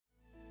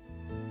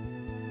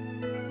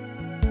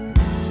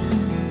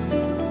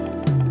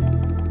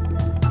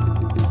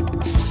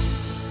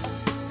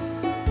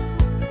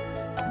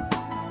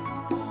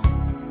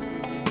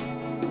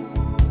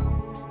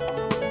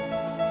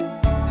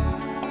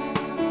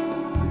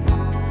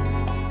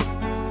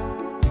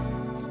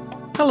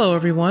Hello,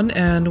 everyone,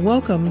 and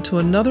welcome to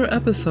another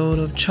episode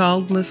of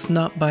Childless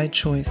Not by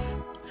Choice.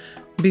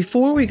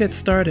 Before we get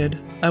started,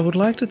 I would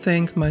like to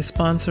thank my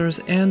sponsors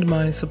and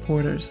my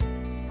supporters.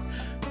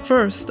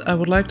 First, I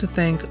would like to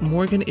thank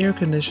Morgan Air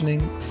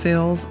Conditioning,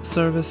 Sales,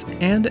 Service,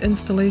 and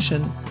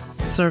Installation,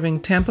 serving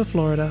Tampa,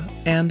 Florida,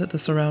 and the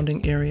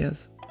surrounding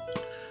areas.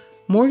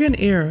 Morgan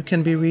Air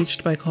can be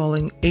reached by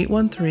calling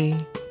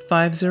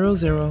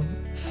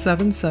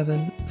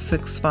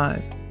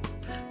 813-500-7765.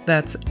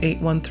 That's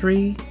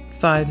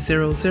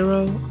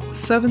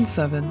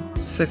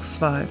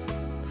 813-500-7765.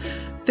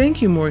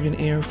 Thank you, Morgan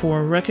Air,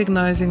 for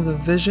recognizing the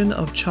vision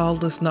of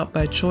Childless Not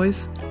by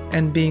Choice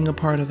and being a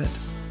part of it.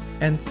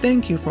 And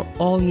thank you for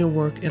all your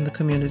work in the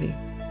community.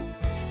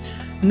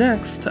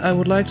 Next, I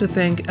would like to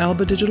thank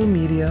Alba Digital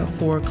Media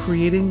for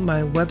creating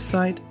my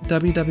website,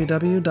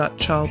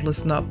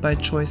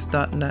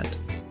 www.childlessnotbychoice.net,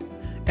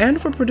 and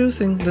for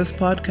producing this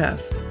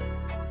podcast.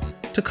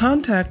 To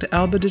contact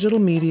Alba Digital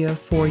Media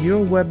for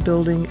your web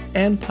building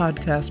and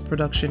podcast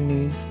production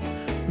needs,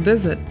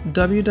 visit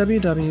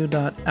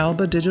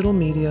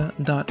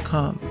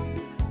www.albadigitalmedia.com.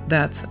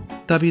 That's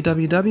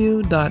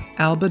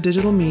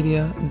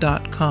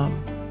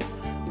www.albadigitalmedia.com.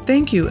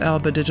 Thank you,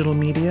 Alba Digital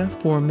Media,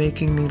 for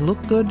making me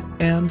look good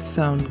and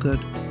sound good.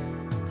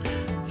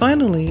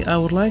 Finally, I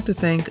would like to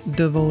thank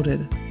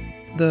Devoted,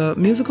 the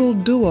musical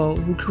duo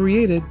who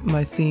created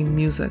my theme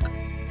music.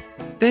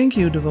 Thank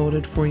you,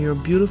 Devoted, for your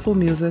beautiful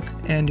music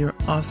and your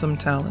awesome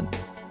talent.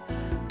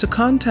 To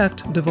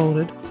contact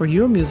Devoted for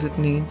your music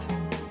needs,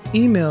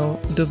 email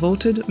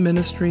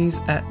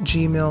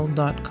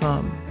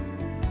devotedministries@gmail.com.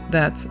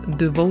 That's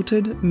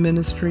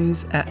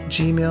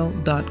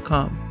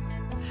devotedministries@gmail.com.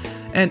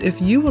 And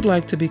if you would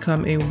like to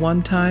become a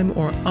one-time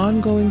or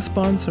ongoing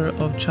sponsor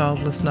of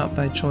Childless Not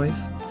by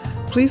Choice,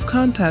 please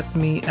contact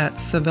me at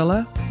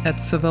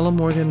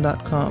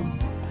Savella@SavellaMorgan.com.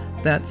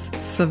 That's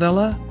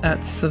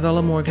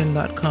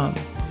Savella@SavellaMorgan.com.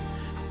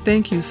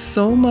 Thank you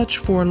so much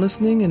for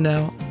listening, and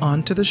now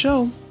on to the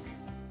show.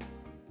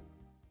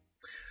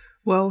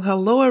 Well,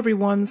 hello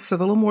everyone,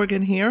 Savella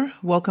Morgan here.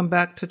 Welcome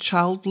back to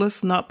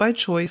Childless Not by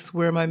Choice,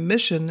 where my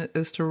mission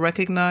is to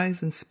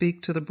recognize and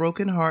speak to the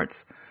broken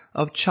hearts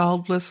of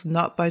childless,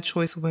 not by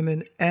choice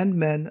women and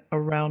men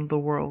around the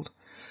world.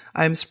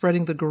 I am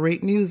spreading the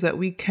great news that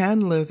we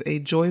can live a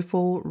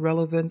joyful,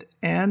 relevant,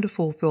 and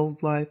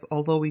fulfilled life,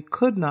 although we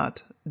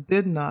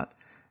did not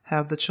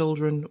have the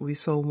children we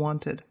so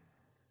wanted.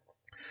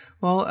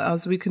 Well,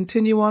 as we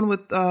continue on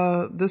with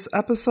this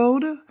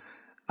episode,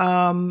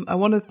 I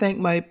want to thank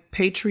my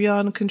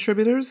Patreon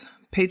contributors.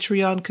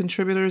 Patreon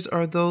contributors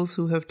are those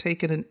who have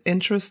taken an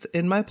interest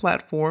in my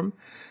platform,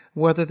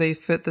 whether they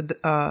fit the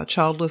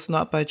Childless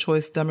Not by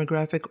Choice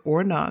demographic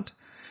or not.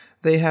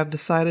 They have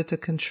decided to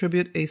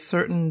contribute a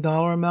certain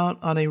dollar amount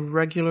on a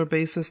regular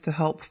basis to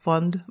help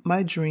fund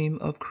my dream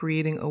of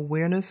creating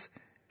awareness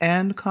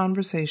and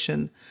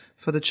conversation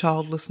for the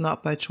Childless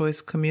Not by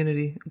Choice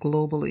community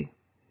globally.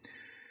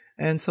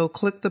 And so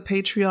click the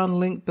Patreon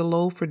link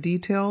below for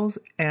details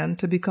and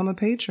to become a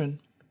patron.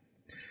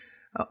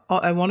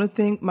 I want to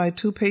thank my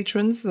two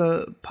patrons,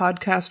 the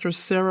podcaster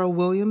Sarah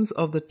Williams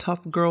of the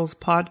Tough Girls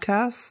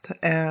podcast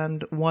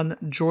and one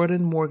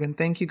Jordan Morgan.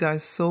 Thank you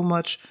guys so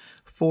much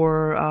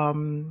for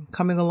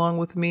coming along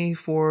with me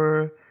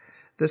for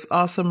this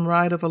awesome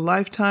ride of a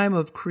lifetime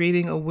of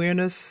creating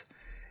awareness,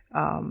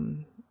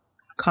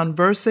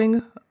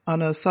 conversing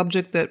on a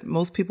subject that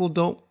most people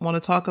don't want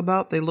to talk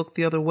about. They look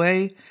the other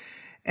way,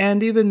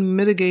 and even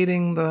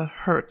mitigating the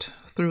hurt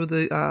through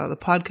the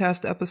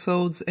podcast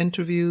episodes,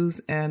 interviews,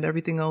 and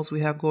everything else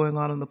we have going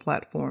on the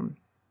platform.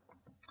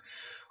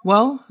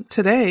 Well,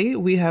 today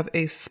we have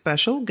a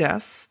special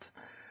guest.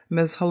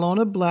 Ms.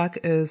 Helona Black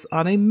is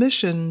on a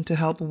mission to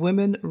help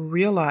women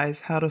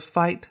realize how to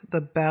fight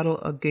the battle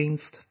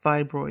against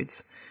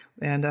fibroids.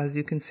 And as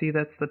you can see,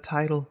 that's the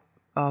title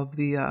of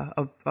the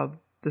of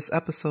this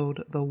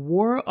episode, The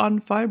War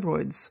on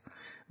Fibroids,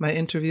 my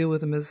interview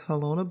with Ms.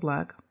 Helona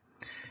Black.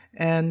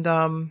 And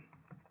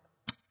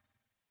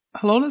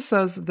Helona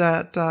says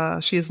that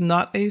she is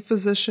not a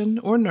physician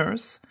or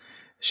nurse.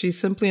 She's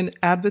simply an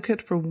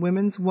advocate for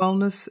women's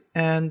wellness,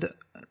 and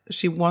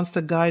she wants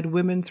to guide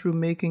women through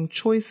making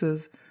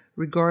choices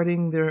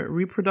regarding their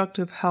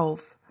reproductive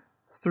health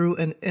through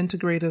an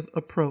integrative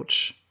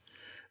approach.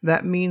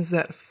 That means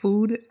that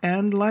food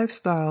and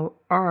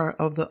lifestyle are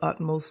of the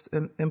utmost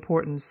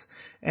importance.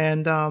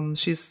 And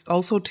she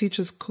also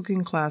teaches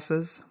cooking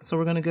classes, so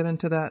we're going to get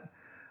into that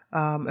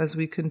as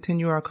we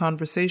continue our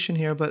conversation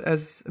here. But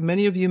as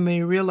many of you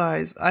may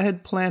realize, I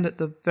had planned at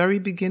the very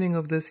beginning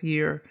of this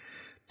year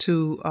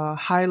to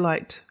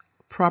highlight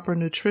proper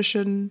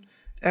nutrition,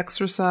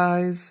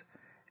 exercise,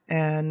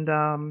 and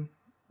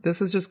this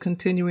is just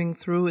continuing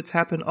through. It's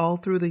happened all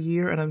through the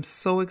year, and I'm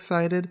so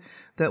excited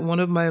that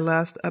one of my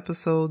last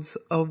episodes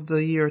of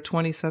the year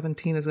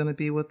 2017 is going to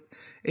be with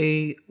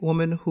a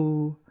woman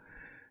who,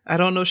 I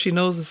don't know if she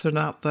knows this or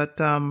not, but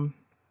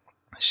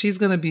she's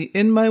going to be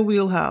in my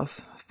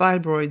wheelhouse.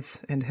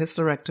 fibroids, and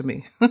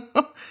hysterectomy.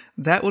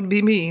 That would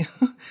be me.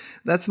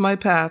 That's my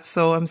path.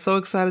 So I'm so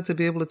excited to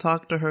be able to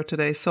talk to her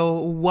today. So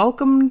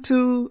welcome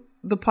to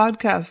the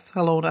podcast,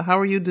 Helona. How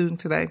are you doing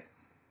today?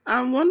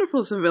 I'm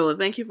wonderful, Sevilla.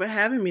 Thank you for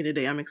having me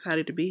today. I'm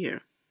excited to be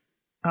here.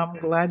 I'm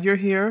glad you're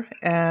here.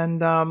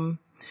 And I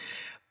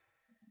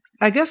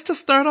guess to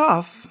start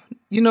off,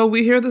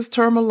 we hear this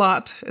term a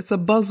lot. It's a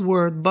buzz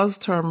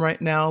term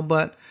right now,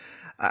 but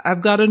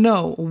I've got to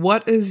know,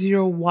 what is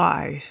your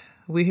why?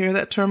 We hear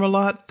that term a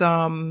lot,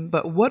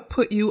 but what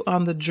put you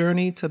on the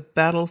journey to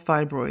battle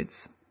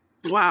fibroids?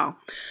 Wow.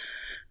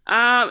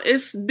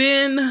 It's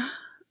been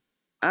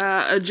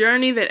a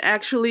journey that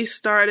actually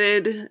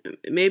started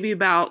maybe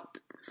about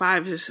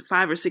five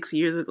or 6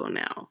 years ago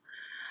now.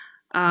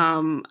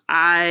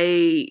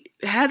 I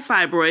had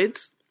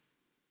fibroids,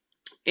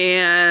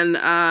 and,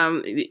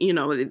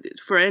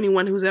 for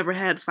anyone who's ever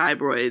had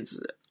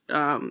fibroids,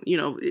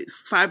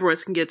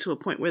 fibroids can get to a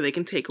point where they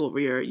can take over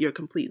your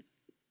complete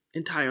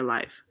entire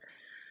life.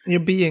 Your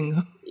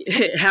being.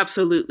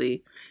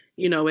 Absolutely.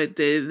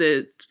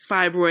 The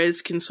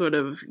fibroids can sort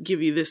of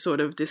give you this sort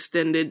of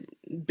distended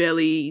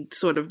belly,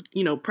 sort of,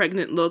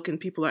 pregnant look, and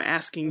people are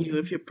asking you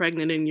if you're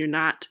pregnant and you're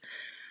not.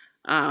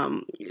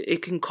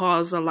 It can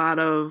cause a lot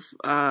of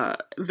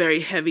very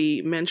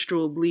heavy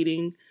menstrual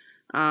bleeding,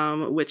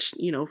 which,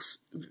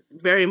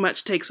 very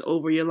much takes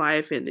over your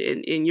life, and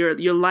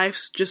your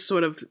life just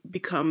sort of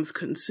becomes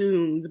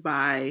consumed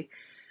by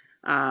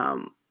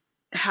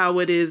how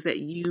it is that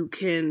you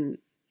can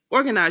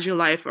organize your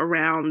life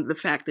around the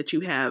fact that you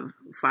have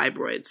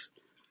fibroids.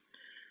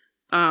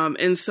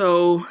 And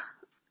so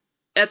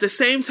at the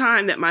same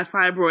time that my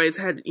fibroids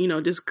had,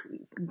 just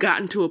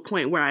gotten to a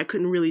point where I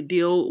couldn't really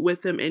deal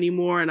with them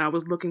anymore, and I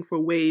was looking for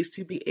ways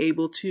to be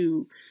able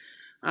to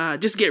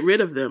just get rid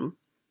of them,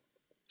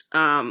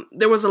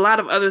 there was a lot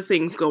of other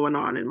things going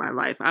on in my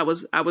life. I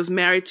was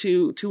married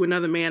to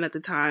another man at the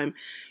time,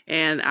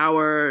 and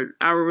our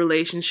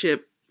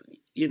relationship,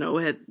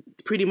 had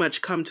pretty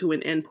much come to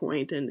an end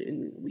point,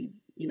 and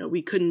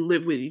we couldn't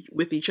live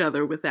with each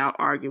other without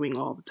arguing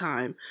all the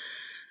time.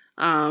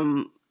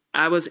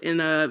 I was in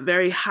a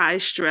very high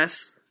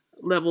stress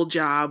level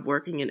job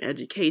working in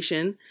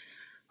education,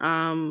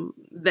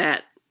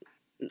 that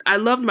I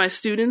loved my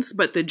students,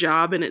 but the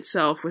job in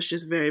itself was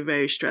just very,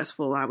 very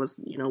stressful. I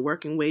was,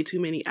 working way too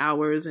many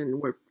hours,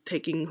 and we're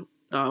taking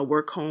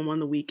work home on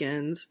the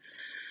weekends.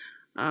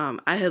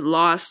 I had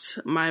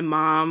lost my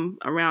mom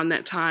around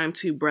that time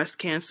to breast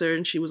cancer,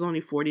 and she was only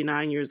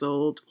 49 years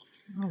old.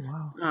 Oh,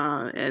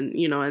 wow.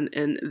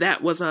 And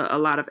that was a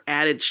lot of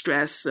added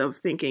stress of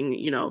thinking,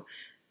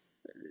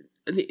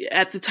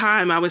 at the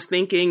time I was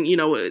thinking,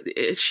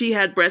 she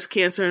had breast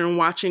cancer, and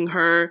watching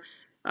her,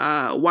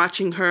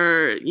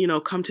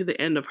 come to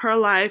the end of her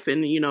life,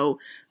 and,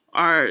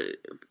 are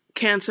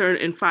cancer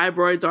and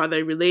fibroids, are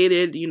they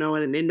related?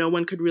 And no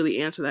one could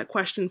really answer that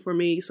question for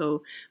me.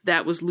 So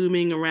that was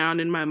looming around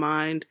in my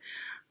mind.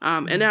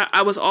 And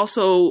I was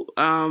also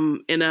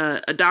in a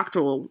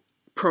doctoral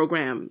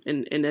program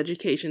in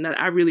education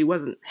that I really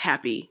wasn't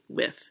happy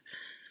with.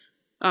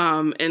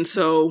 And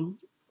so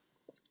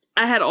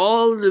I had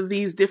all of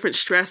these different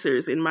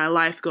stressors in my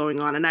life going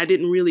on, and I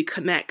didn't really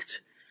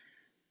connect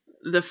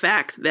the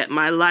fact that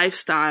my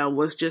lifestyle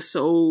was just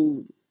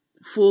so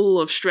full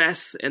of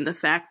stress, and the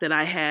fact that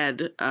I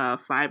had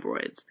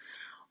fibroids.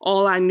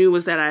 All I knew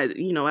was that I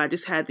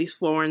just had these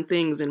foreign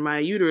things in my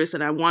uterus,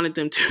 and I wanted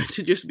them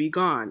to just be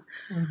gone.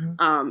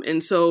 Mm-hmm.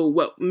 And so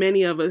what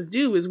many of us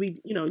do is we,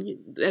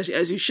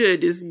 as you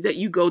should, is that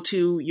you go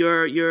to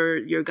your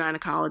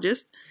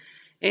gynecologist,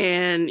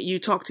 and you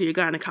talk to your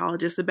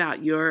gynecologist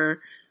about your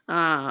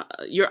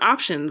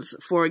options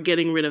for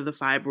getting rid of the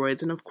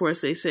fibroids. And of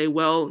course they say,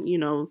 well,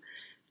 you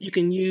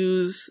can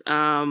use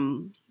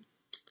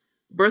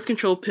birth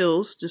control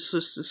pills just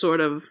to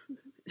sort of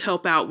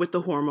help out with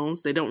the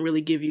hormones. They don't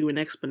really give you an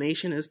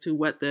explanation as to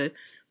what the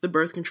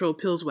birth control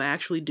pills will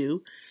actually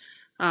do.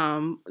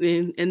 And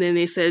then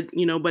they said,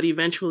 but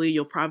eventually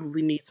you'll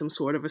probably need some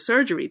sort of a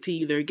surgery to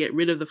either get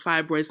rid of the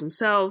fibroids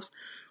themselves,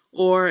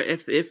 or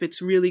if it's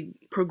really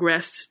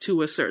progressed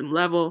to a certain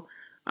level,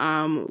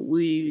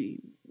 we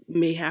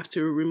may have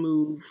to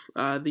remove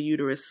the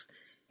uterus,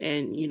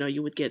 and,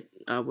 you would get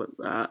a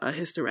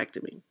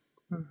hysterectomy.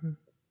 Mm-hmm.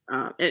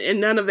 And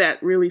none of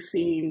that really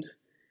seemed,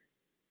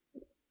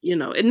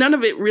 and none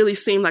of it really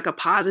seemed like a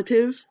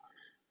positive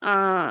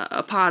plan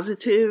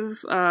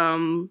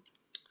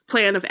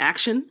of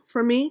action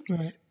for me.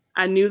 Right.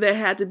 I knew there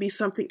had to be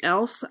something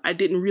else. I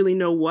didn't really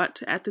know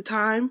what at the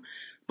time,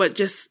 but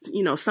just,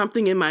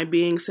 something in my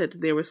being said that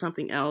there was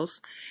something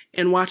else.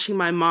 And watching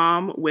my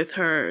mom with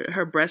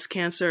her breast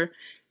cancer,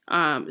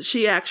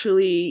 she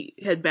actually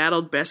had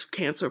battled breast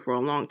cancer for a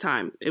long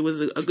time. It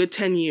was a good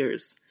 10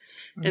 years.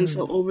 And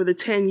so over the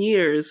 10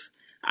 years,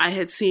 I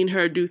had seen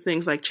her do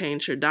things like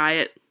change her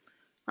diet,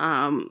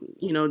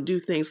 do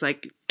things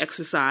like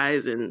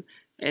exercise and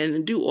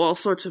do all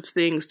sorts of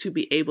things to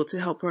be able to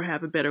help her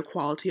have a better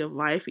quality of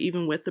life,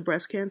 even with the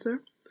breast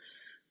cancer.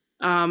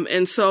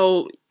 And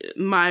so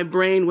my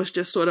brain was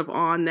just sort of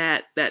on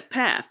that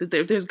path.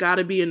 There's got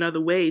to be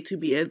another way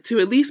to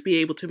at least be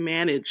able to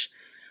manage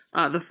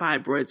the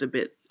fibroids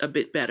a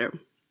bit better.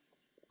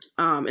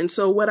 And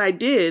so what I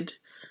did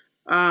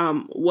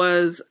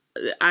was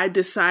I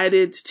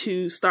decided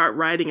to start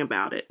writing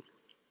about it.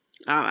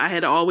 I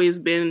had always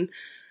been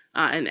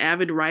an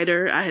avid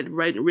writer. I had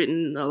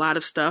written a lot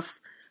of stuff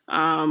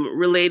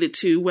related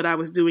to what I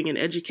was doing in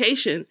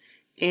education.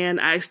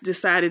 And I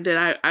decided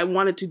that I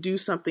wanted to do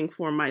something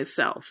for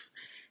myself.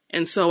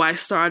 And so I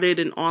started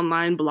an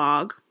online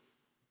blog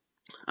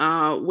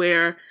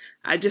where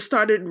I just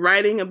started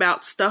writing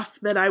about stuff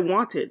that I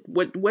wanted.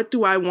 What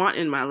do I want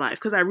in my life?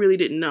 Because I really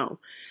didn't know.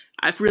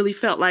 I've really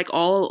felt like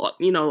all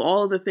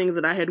of the things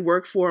that I had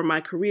worked for,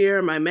 my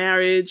career, my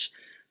marriage,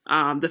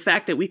 the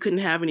fact that we couldn't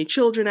have any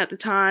children at the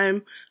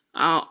time,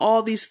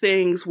 all these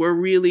things were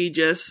really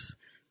just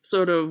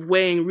sort of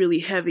weighing really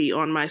heavy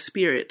on my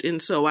spirit.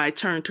 And so I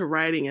turned to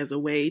writing as a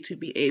way to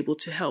be able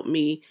to help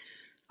me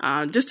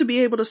just to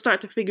be able to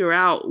start to figure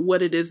out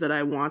what it is that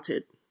I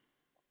wanted.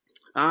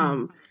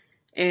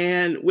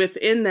 And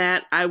within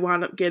that, I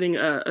wound up getting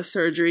a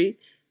surgery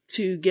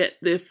to get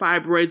the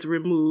fibroids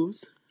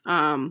removed.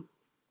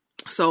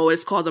 So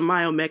it's called a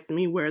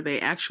myomectomy, where they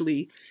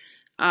actually,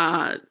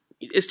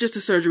 it's just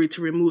a surgery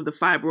to remove the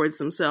fibroids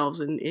themselves,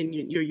 and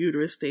your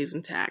uterus stays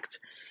intact.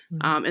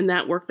 And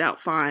that worked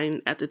out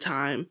fine at the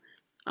time.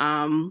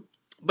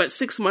 But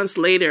 6 months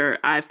later,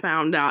 I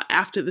found out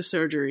after the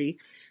surgery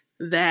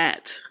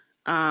that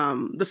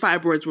the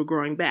fibroids were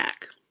growing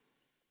back.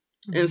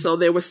 And so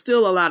there was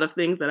still a lot of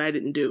things that I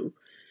didn't do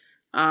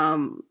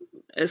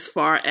as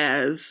far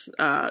as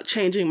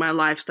changing my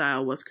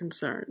lifestyle was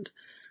concerned.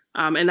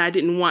 And I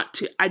didn't want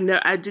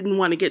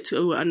to get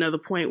to another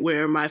point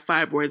where my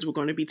fibroids were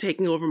going to be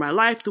taking over my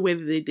life the way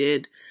that they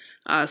did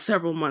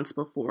several months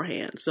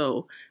beforehand.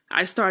 So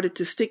I started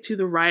to stick to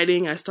the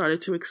writing. I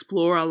started to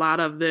explore a lot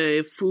of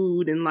the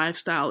food and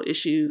lifestyle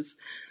issues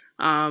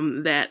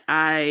that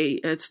I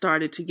had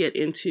started to get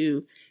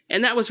into.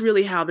 And that was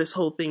really how this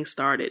whole thing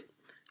started.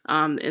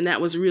 And that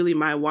was really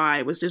my why.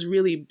 It was just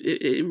really,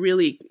 it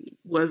really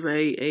was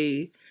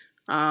a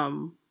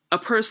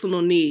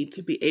personal need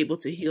to be able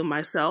to heal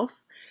myself.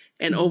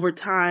 And over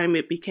time,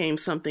 it became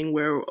something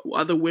where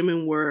other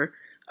women were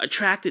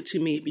attracted to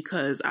me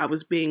because I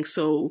was being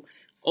so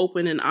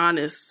open and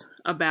honest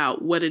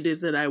about what it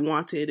is that I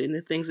wanted and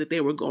the things that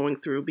they were going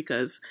through.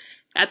 Because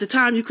at the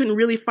time, you couldn't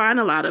really find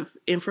a lot of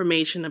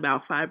information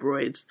about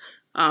fibroids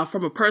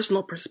from a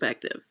personal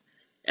perspective.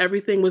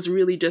 Everything was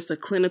really just a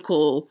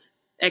clinical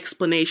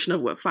explanation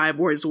of what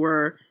fibroids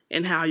were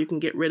and how you can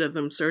get rid of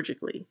them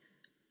surgically.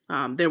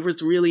 There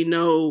was really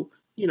no,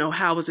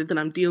 how is it that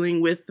I'm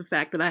dealing with the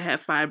fact that I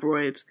have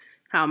fibroids,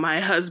 how my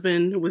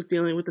husband was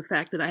dealing with the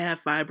fact that I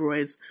have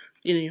fibroids,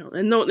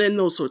 and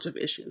those sorts of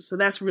issues. So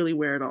that's really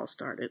where it all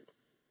started.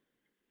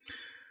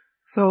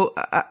 So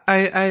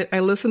I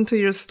listened to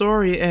your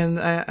story, and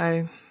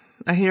I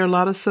hear a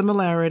lot of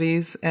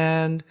similarities.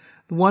 And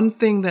one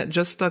thing that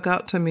just stuck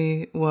out to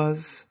me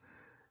was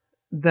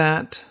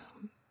that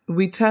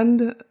we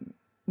tend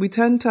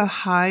to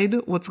hide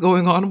what's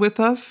going on with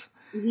us.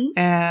 Mm-hmm.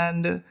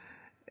 And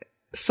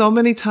so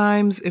many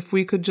times, if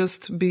we could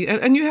just be,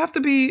 and you have to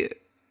be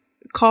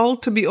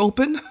called to be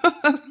open.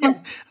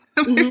 Yeah.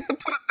 Put it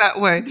that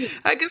way.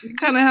 I guess you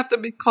kind of have to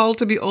be called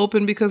to be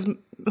open, because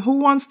who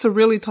wants to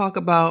really talk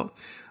about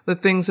the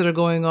things that are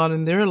going on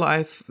in their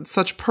life,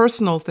 such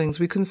personal things?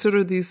 We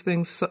consider these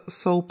things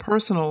so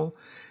personal,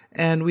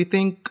 and we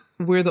think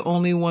we're the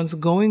only ones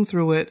going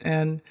through it.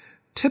 And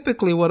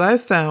typically what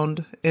I've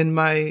found in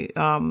my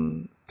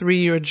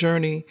 3-year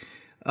journey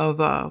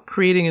of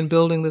creating and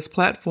building this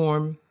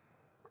platform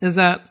is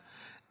that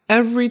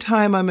every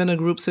time I'm in a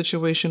group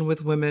situation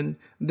with women,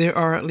 there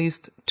are at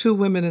least 2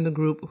 women in the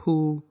group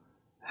who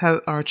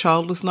are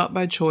childless not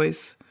by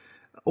choice,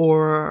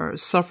 or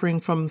suffering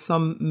from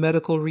some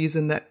medical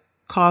reason that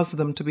caused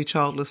them to be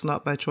childless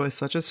not by choice,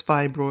 such as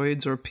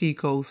fibroids or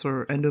PCOS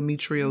or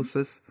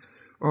endometriosis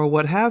or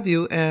what have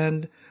you.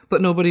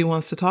 But nobody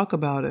wants to talk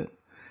about it.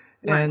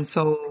 Right. And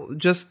so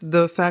just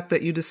the fact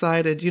that you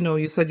decided,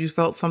 you said you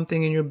felt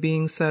something in your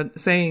being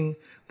saying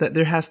that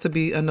there has to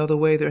be another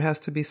way, there has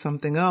to be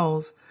something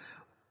else.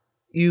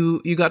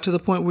 You got to the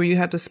point where you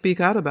had to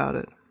speak out about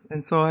it.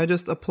 And so I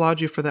just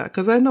applaud you for that,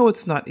 because I know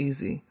it's not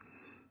easy.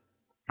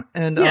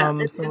 And yeah,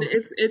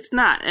 it's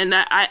not. And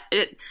I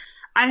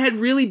had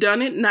really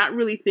done it, not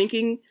really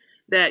thinking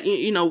that,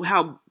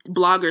 how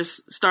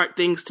bloggers start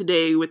things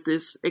today with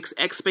this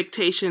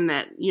expectation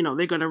that,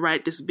 they're going to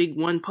write this big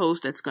one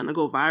post that's going to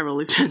go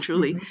viral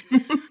eventually.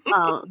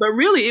 But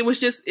really, it was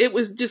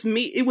just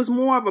me. It was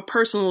more of a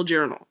personal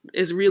journal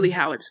is really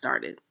how it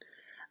started.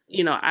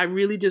 I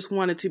really just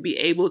wanted to be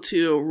able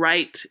to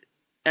write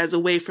as a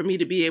way for me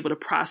to be able to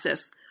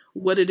process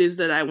what it is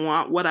that I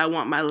want, what I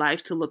want my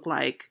life to look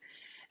like,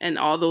 and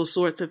all those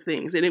sorts of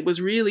things. And it was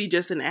really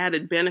just an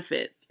added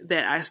benefit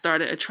that I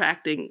started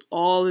attracting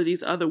all of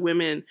these other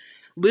women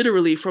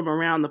literally from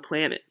around the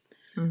planet.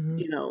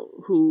 Mm-hmm.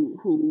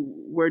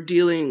 who were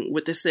dealing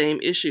with the same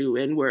issue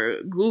and were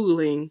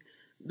Googling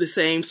the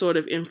same sort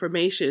of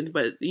information,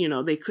 but,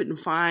 they couldn't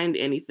find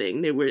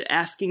anything. They were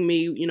asking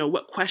me,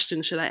 what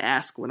questions should I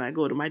ask when I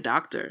go to my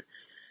doctor?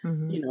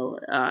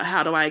 Mm-hmm.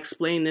 How do I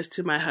explain this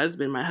to my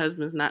husband? My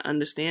husband's not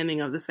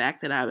understanding of the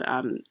fact that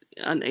I'm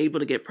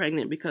unable to get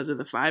pregnant because of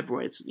the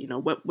fibroids.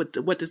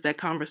 What does that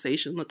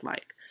conversation look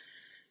like?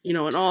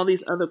 And all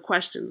these other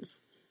questions.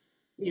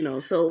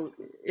 So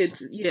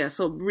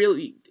so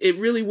really, it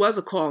really was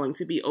a calling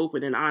to be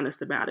open and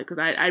honest about it, because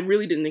I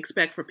really didn't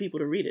expect for people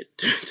to read it,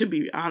 to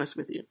be honest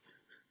with you.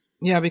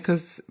 Yeah,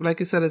 because like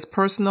you said, it's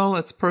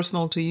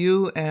personal to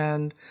you.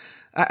 And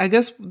I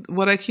guess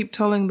what I keep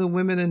telling the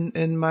women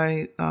in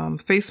my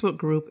Facebook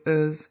group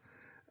is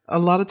a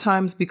lot of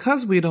times,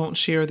 because we don't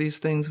share these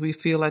things, we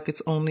feel like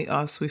it's only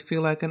us. We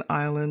feel like an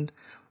island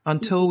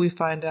until we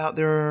find out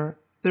there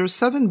are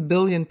 7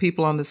 billion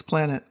people on this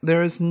planet.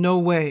 There is no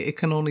way it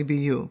can only be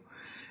you.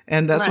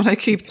 And that's Right. what I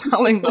keep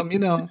telling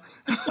them,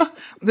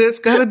 there's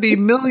got to be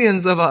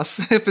millions of us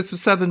if it's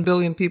 7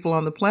 billion people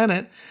on the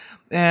planet.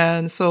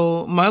 And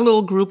so my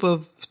little group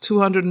of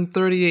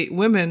 238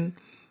 women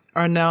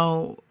are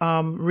now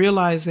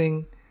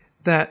realizing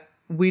that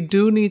we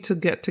do need to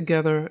get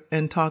together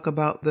and talk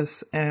about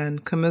this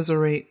and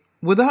commiserate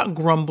without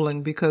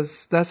grumbling,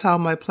 because that's how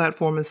my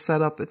platform is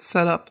set up. It's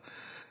set up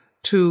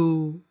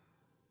to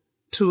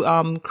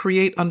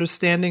create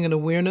understanding and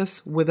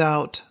awareness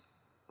without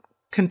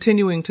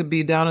continuing to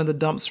be down in the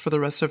dumps for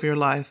the rest of your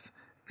life,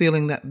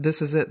 feeling that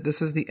this is it,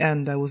 this is the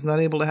end. I was not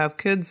able to have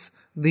kids,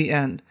 the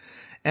end.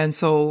 And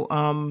so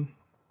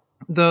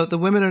the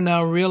women are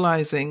now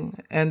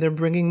realizing, and they're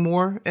bringing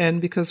more in,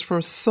 because for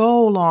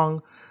so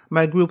long,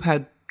 my group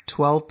had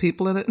 12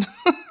 people in it.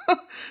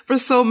 For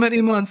so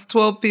many months,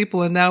 12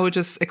 people, and now it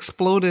just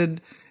exploded,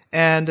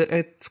 and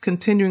it's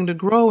continuing to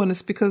grow. And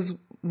it's because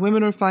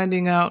women are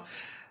finding out.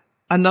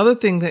 Another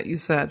thing that you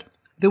said,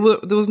 there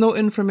was no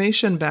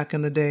information back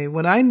in the day.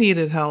 When I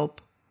needed help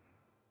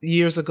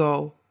years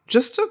ago,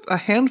 just a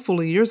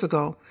handful of years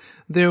ago,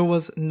 there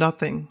was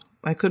nothing.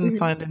 I couldn't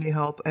find any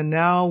help. And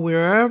now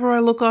wherever I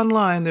look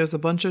online, there's a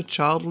bunch of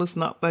childless,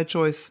 not by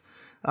choice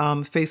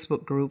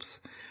Facebook groups.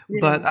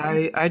 Yeah. But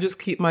I just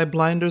keep my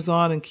blinders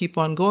on and keep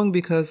on going,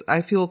 because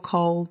I feel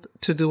called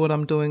to do what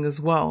I'm doing as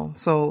well.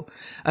 So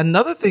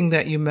another thing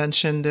that you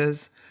mentioned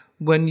is,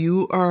 when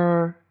you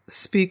are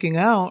speaking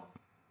out,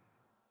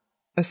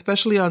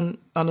 especially on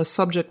a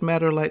subject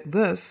matter like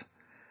this,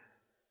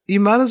 you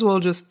might as well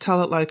just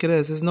tell it like it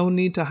is. There's no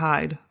need to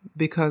hide,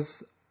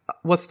 because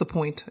what's the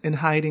point in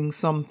hiding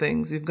some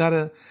things? You've got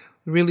to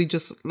really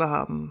just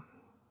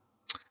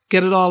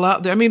get it all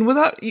out there. I mean,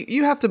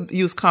 you have to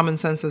use common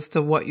sense as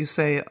to what you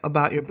say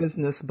about your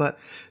business, but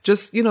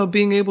just,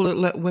 being able to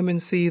let women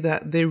see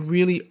that they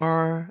really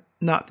are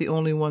not the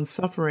only ones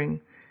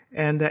suffering,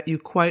 and that you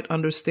quite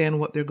understand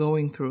what they're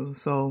going through.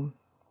 So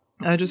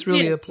I just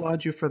really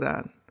applaud you for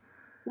that.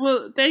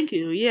 Well, thank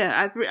you.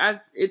 Yeah,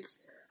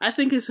 I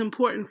think it's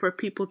important for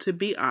people to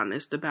be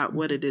honest about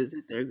what it is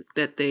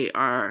that they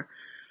are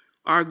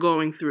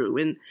going through,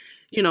 and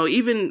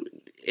even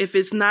if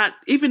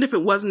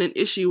it wasn't an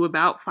issue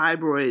about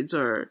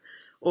fibroids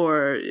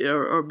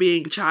or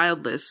being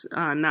childless,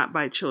 not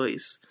by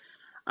choice,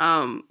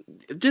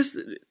 just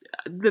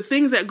the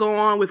things that go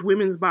on with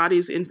women's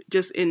bodies in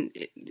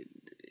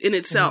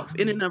itself,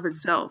 in and of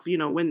itself.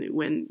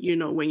 When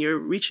you're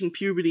reaching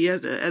puberty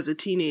as a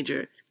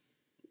teenager.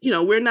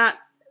 We're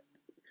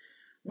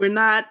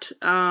not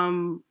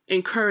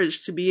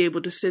encouraged to be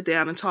able to sit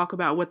down and talk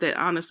about what that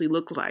honestly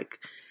looked like,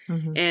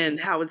 and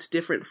how it's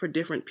different for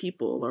different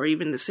people, or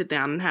even to sit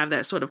down and have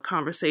that sort of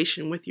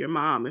conversation with your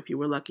mom, if you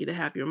were lucky to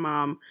have your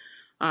mom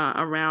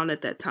around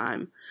at that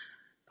time.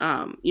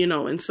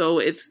 And so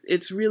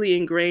it's really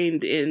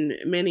ingrained in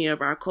many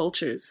of our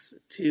cultures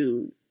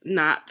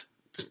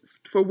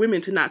for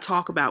women to not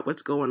talk about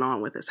what's going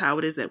on with us, how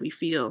it is that we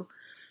feel.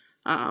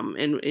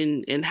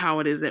 And how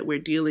it is that we're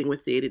dealing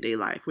with day-to-day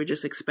life. We're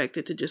just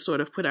expected to just sort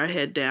of put our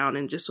head down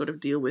and just sort of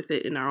deal with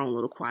it in our own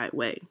little quiet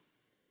way.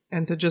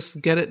 And to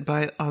just get it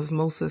by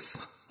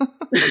osmosis.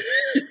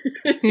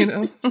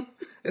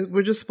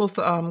 We're just supposed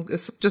to,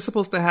 it's just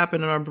supposed to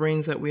happen in our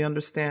brains that we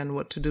understand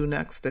what to do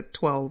next at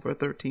 12 or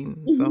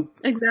 13. So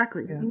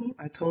Exactly. Yeah,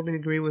 I totally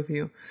agree with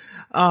you.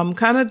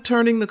 Kind of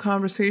turning the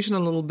conversation a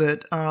little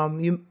bit,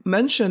 you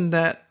mentioned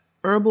that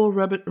herbal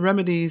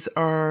remedies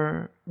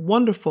are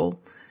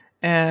wonderful.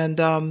 And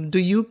do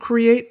you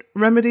create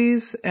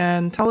remedies?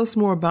 And tell us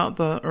more about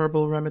the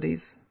herbal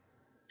remedies.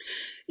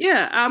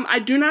 Yeah,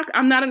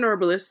 I'm not an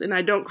herbalist, and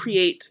I don't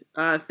create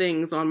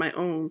things on my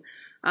own.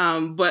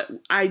 But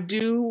I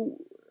do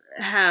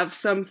have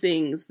some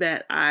things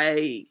that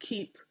I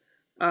keep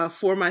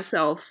for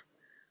myself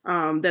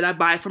that I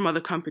buy from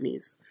other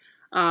companies.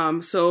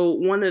 So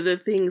one of the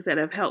things that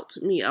have helped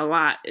me a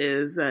lot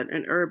is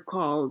an herb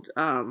called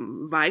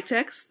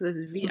Vitex.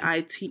 That's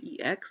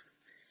Vitex.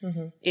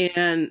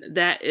 And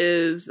that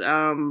is,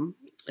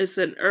 it's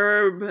an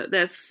herb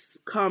that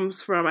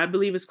comes from, I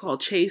believe it's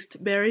called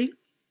chasteberry.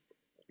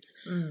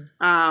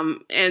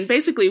 And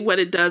basically what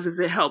it does is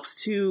it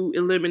helps to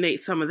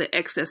eliminate some of the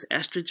excess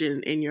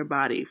estrogen in your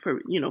body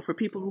for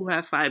people who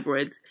have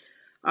fibroids.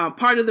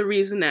 Part of the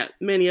reason that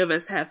many of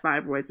us have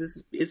fibroids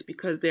is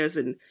because there's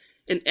an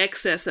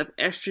excess of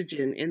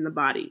estrogen in the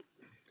body.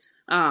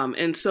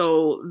 And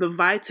so the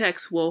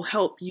Vitex will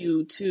help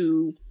you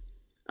to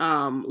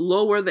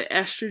lower the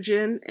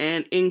estrogen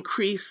and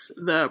increase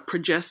the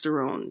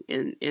progesterone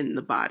in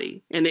the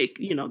body. And it,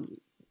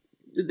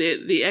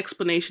 the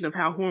explanation of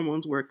how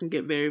hormones work can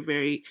get very,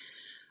 very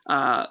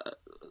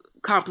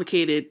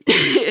complicated.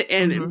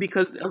 And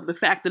because of the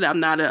fact that I'm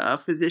not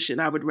a physician,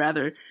 I would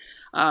rather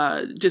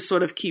just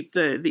sort of keep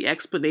the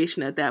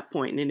explanation at that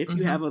point. And if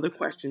you have other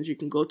questions, you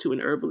can go to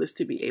an herbalist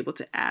to be able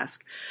to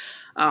ask,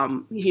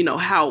 how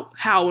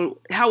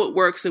it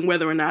works and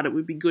whether or not it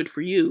would be good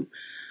for you.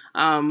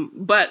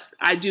 But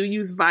I do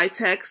use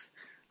Vitex.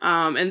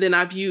 And then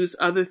I've used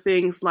other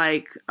things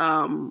like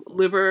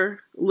liver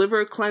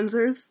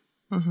cleansers.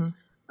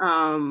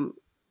 And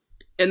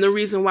the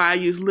reason why I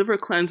use liver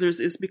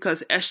cleansers is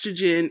because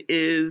estrogen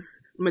is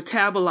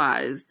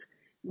metabolized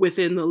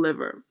within the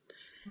liver.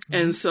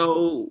 And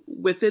so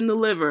within the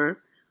liver,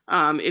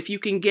 if you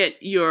can get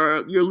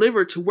your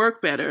liver to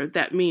work better,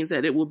 that means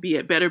that it will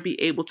better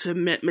be able to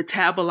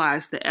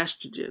metabolize the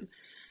estrogen.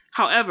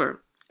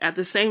 However, at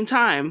the same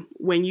time,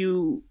 when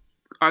you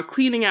are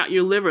cleaning out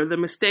your liver, the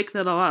mistake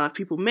that a lot of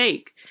people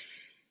make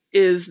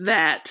is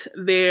that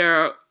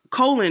their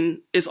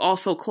colon is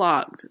also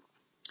clogged.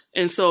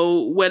 And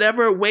so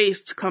whatever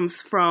waste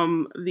comes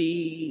from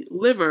the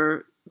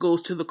liver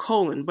goes to the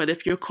colon. But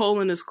if your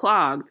colon is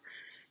clogged,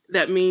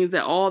 that means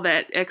that all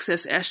that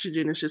excess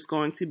estrogen is just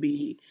going to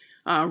be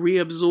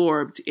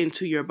reabsorbed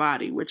into your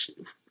body, which,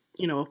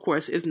 of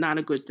course, is not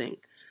a good thing.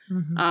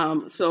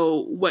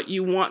 So what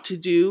you want to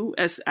do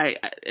as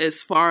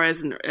far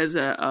as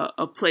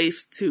a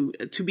place to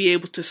be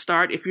able to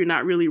start, if you're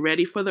not really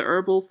ready for the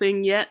herbal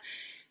thing yet,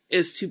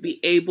 is to be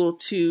able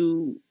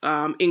to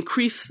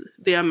increase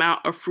the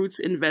amount of fruits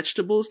and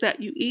vegetables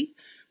that you eat,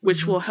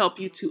 which will help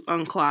you to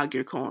unclog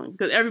your colon.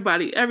 Because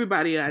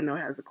everybody I know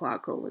has a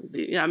clogged colon.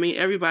 I mean,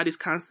 everybody's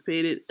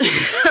constipated.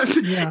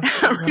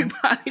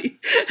 Everybody.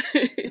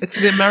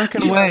 It's the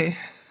American way.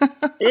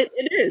 It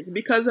is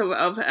because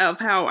of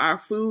how our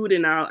food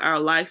and our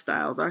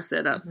lifestyles are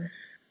set up.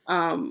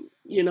 But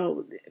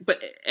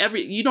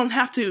you don't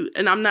have to,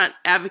 and I'm not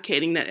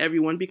advocating that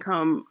everyone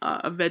become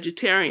a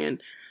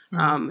vegetarian.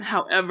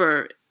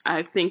 However,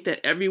 I think that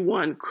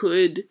everyone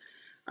could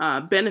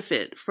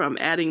benefit from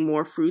adding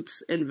more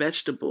fruits and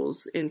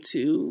vegetables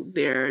into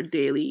their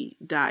daily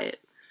diet.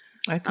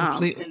 I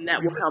completely and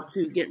that will help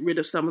to get rid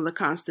of some of the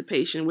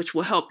constipation, which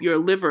will help your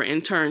liver in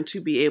turn to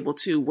be able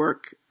to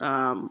work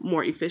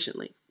more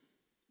efficiently.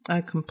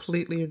 I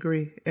completely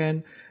agree.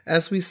 And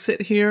as we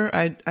sit here,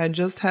 I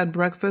just had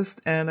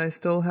breakfast and I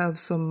still have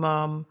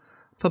some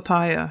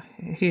papaya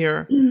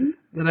here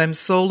that I'm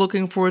so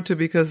looking forward to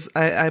because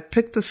I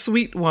picked a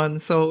sweet one.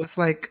 So it's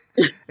like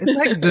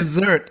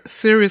dessert.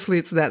 Seriously,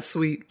 it's that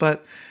sweet.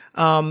 But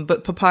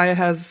papaya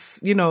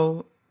has,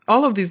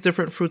 all of these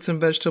different fruits and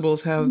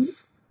vegetables have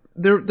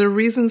there are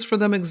reasons for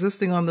them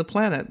existing on the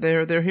planet.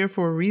 They're here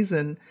for a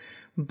reason.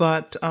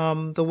 But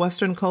the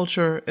Western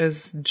culture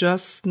is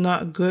just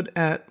not good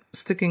at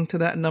sticking to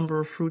that number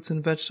of fruits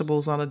and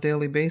vegetables on a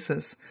daily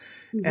basis.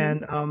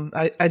 And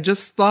I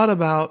just thought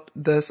about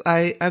this.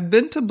 I've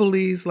been to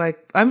Belize.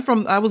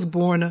 I was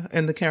born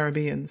in the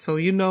Caribbean. So,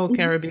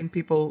 Caribbean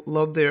people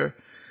love their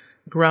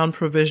ground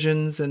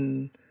provisions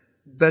and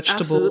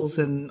vegetables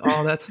and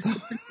all that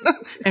stuff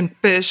and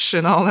fish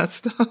and all that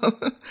stuff.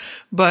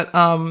 But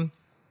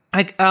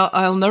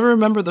I'll never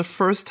remember the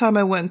first time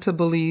I went to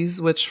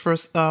Belize, which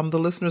the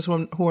listeners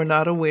who are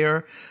not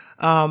aware,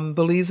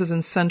 Belize is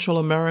in Central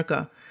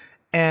America.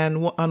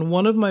 And on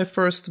one of my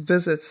first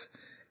visits,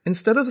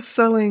 instead of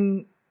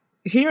selling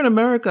here in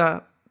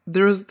America,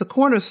 there's the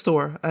corner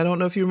store. I don't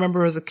know if you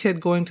remember as a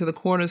kid going to the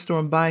corner store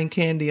and buying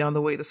candy on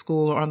the way to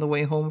school or on the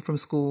way home from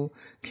school,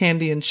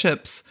 candy and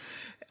chips.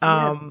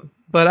 Yes.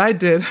 But I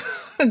did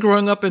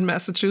growing up in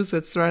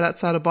Massachusetts, right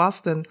outside of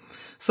Boston.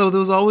 So there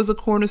was always a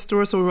corner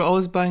store. So we were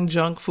always buying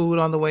junk food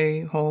on the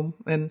way home.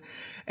 And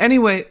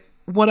anyway,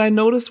 what I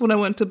noticed when I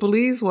went to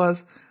Belize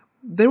was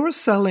they were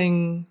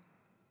selling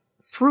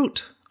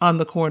fruit on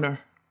the corner,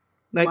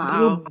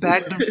 little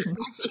bags of fruit.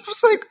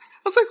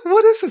 I was like,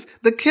 what is this?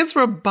 The kids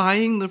were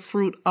buying the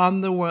fruit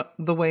on the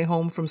way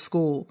home from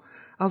school.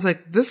 I was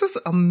like, this is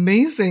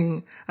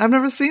amazing. I've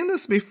never seen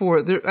this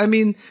before.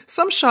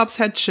 Some shops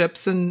had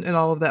chips and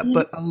all of that,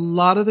 but a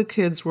lot of the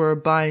kids were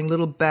buying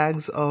little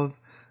bags of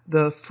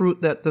the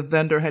fruit that the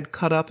vendor had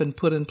cut up and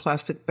put in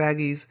plastic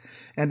baggies,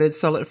 and they'd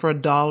sell it for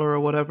 $1 or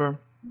whatever.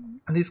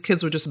 And these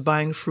kids were just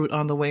buying fruit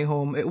on the way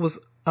home. It was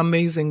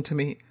amazing to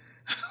me.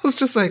 I was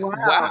just like,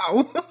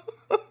 wow.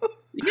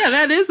 Yeah,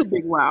 that is a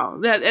big wow.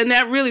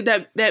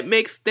 That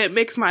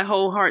makes my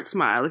whole heart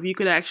smile. If you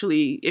could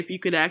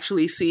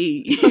actually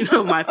see,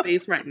 my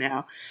face right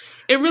now,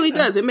 it really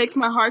does. It makes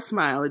my heart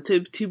smile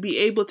to be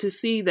able to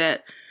see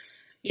that,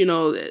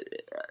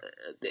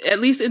 at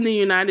least in the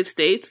United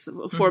States,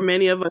 for Mm-hmm.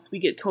 many of us, we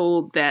get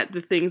told that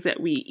the things that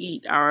we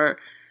eat, our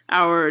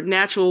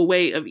natural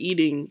way of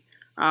eating,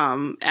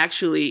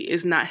 actually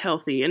is not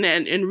healthy.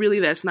 And really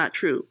that's not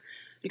true,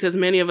 because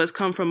many of us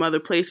come from other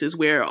places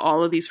where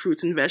all of these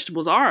fruits and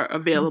vegetables are Mm-hmm.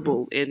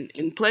 available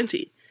in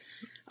plenty.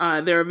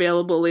 They're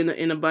available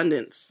in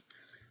abundance.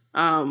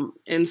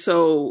 And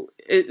so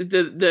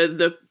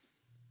the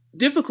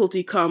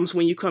difficulty comes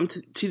when you come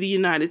to the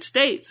United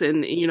States,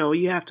 and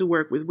you have to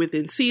work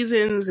within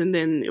seasons, and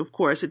then of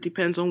course it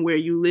depends on where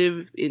you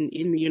live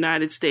in the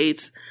United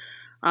States,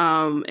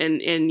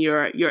 and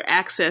your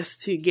access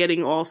to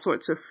getting all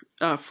sorts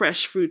of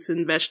fresh fruits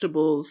and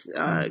vegetables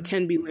Mm-hmm.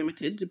 can be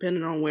limited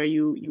depending on where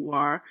you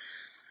are.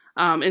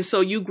 And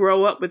so you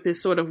grow up with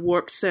this sort of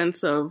warped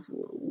sense of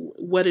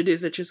what it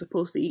is that you're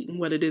supposed to eat and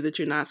what it is that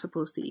you're not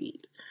supposed to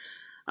eat.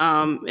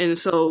 And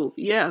so,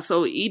 yeah,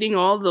 so eating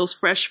all those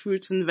fresh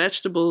fruits and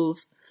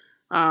vegetables,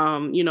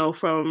 from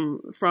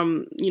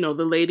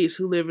the ladies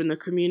who live in the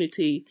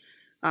community,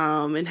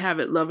 and have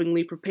it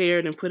lovingly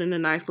prepared and put in a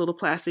nice little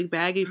plastic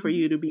baggie for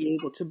you to be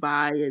able to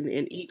buy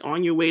and eat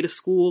on your way to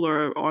school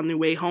or on your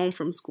way home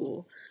from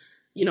school.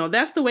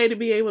 That's the way to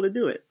be able to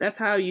do it. That's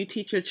how you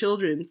teach your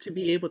children to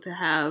be able to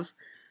have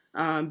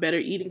better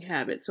eating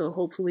habits. So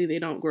hopefully they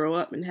don't grow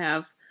up and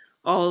have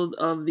all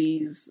of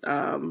these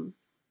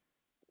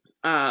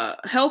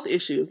health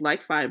issues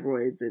like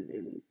fibroids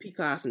and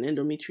PCOS and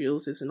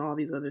endometriosis and all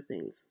these other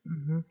things.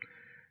 Mm-hmm.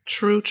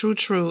 True, true,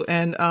 true.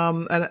 And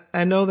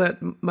I know that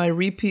my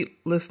repeat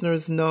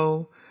listeners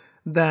know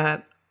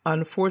that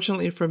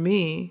unfortunately for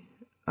me,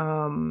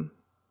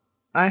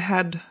 I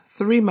had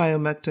 3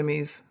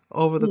 myomectomies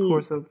over the Mm.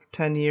 course of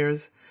 10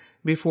 years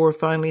before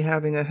finally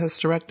having a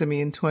hysterectomy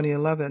in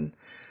 2011.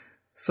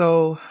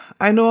 So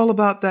I know all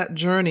about that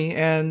journey,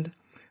 and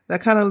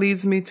that kind of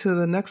leads me to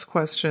the next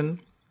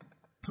question.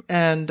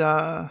 And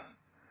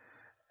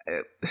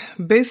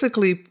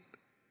basically,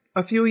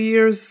 a few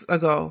years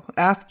ago,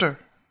 after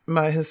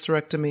my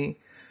hysterectomy,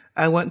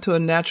 I went to a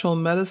natural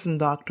medicine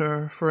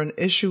doctor for an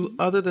issue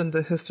other than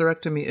the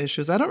hysterectomy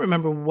issues. I don't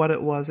remember what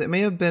it was. It may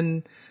have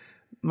been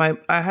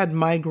I had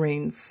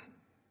migraines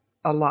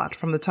a lot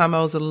from the time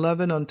I was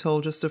 11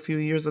 until just a few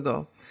years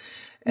ago.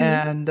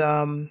 Mm.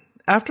 And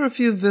after a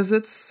few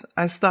visits,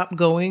 I stopped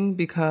going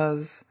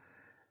because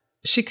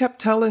she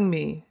kept telling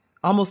me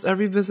almost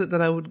every visit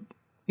that I would,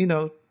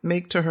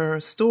 make to her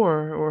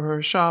store or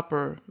her shop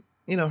or,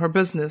 her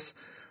business,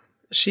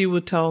 she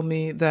would tell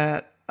me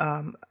that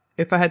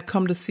if I had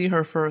come to see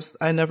her first,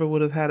 I never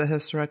would have had a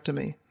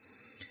hysterectomy.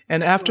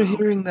 And after Wow.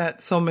 hearing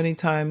that so many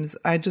times,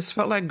 I just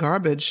felt like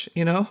garbage,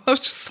 I was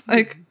just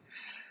like,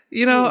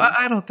 Yeah.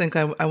 I don't think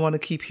I want to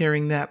keep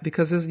hearing that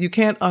because you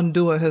can't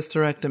undo a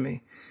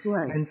hysterectomy.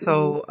 Right. And Hmm.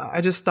 so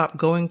I just stopped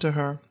going to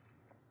her.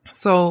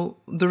 So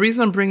the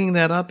reason I'm bringing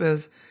that up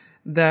is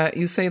that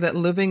you say that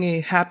living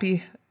a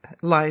happy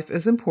life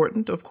is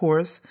important, of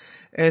course.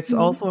 It's Hmm.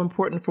 also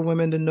important for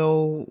women to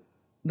know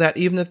that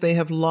even if they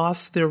have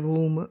lost their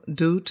womb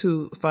due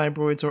to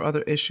fibroids or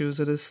other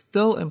issues, it is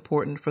still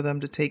important for them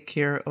to take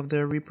care of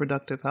their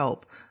reproductive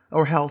health,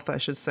 or health, I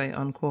should say,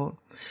 unquote.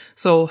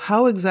 So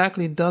how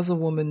exactly does a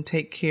woman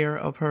take care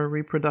of her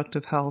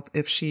reproductive health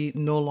if she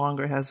no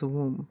longer has a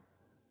womb?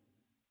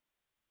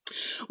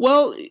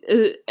 Well,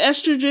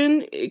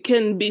 estrogen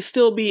can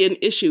still be an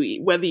issue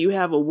whether you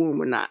have a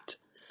womb or not.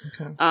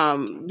 Okay.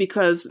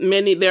 Because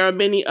there are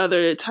many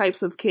other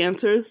types of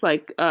cancers,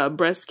 like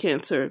breast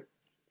cancer,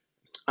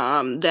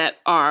 that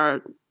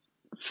are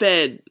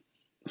fed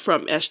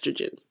from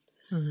estrogen.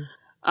 Mhm.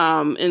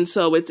 And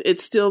so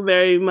it's still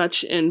very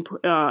much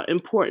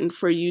important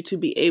for you to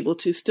be able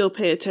to still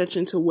pay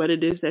attention to what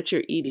it is that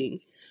you're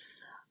eating.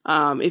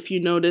 If you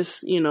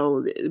notice,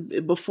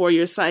 before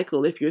your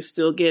cycle, if you're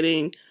still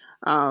getting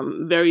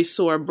very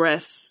sore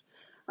breasts,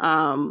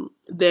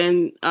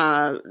 then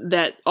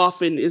that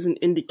often is an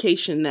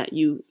indication that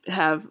you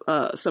have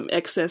some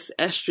excess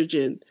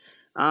estrogen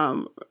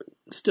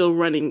still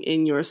running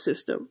in your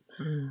system.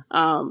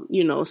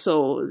 Mm.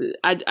 So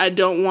I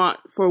don't want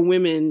for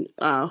women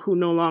who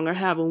no longer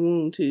have a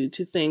womb to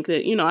think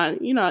that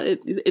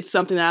it's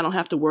something that I don't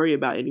have to worry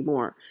about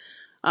anymore.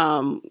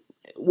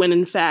 When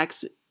in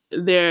fact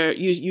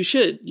you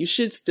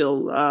should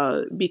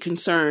still be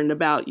concerned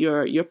about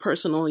your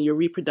personal and your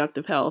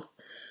reproductive health,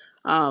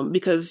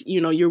 because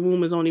your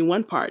womb is only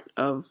one part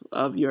of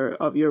your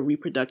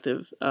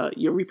reproductive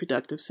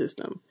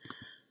system.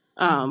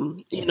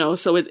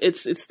 So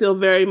it's still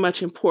very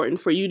much important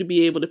for you to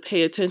be able to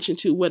pay attention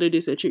to what it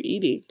is that you're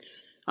eating.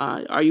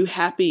 Are you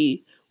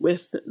happy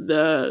with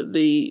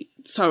this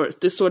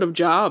sort of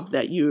job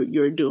that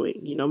you're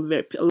doing?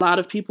 A lot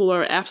of people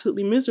are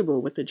absolutely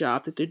miserable with the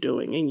job that they're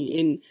doing,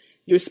 and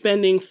you're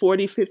spending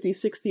 40, 50,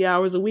 60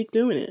 hours a week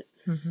doing it.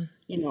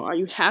 Mm-hmm. Are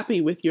you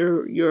happy with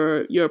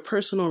your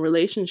personal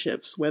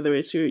relationships, whether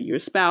it's your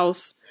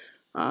spouse,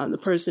 the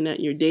person that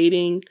you're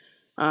dating,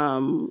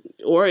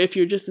 or if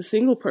you're just a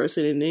single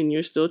person and then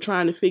you're still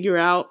trying to figure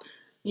out,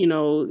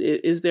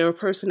 is there a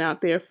person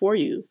out there for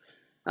you?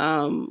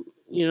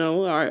 You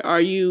know, are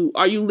you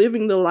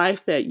living the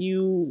life that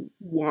you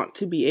want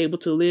to be able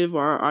to live,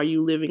 or are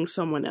you living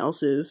someone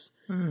else's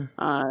dream?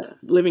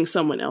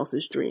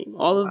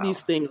 All of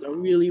these things are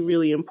really,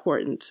 really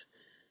important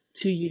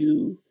to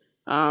you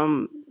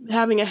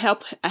having a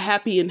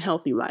happy and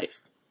healthy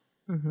life.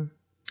 Mm-hmm.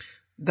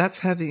 That's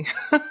heavy.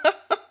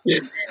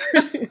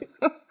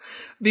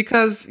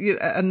 Because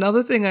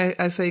another thing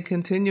I say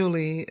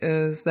continually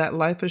is that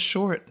life is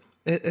short.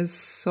 It is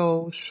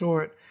so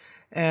short.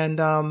 And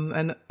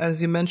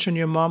as you mentioned,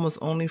 your mom was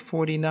only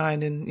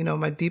 49, and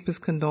my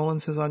deepest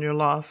condolences on your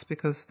loss,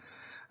 because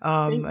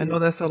I know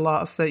that's a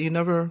loss that you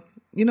never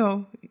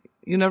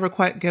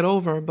quite get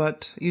over,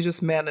 but you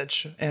just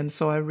manage. And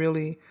so I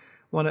really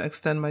want to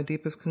extend my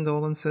deepest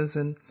condolences.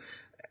 And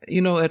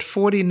at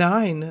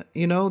 49,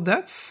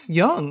 that's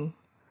young.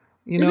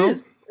 It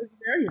is. It's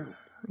very young.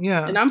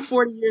 Yeah. And I'm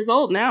 40 years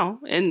old now,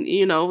 and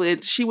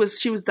she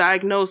was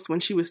diagnosed when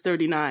she was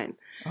 39.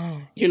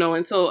 Oh.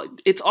 And so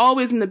it's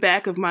always in the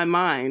back of my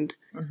mind.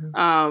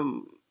 Mm-hmm.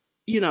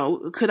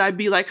 Could I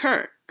be like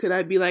her? Could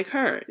I be like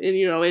her? And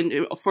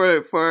and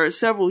for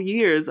several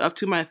years up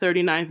to my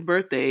 39th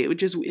birthday,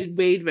 it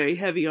weighed very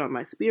heavy on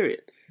my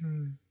spirit.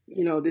 Mm.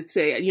 To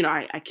say,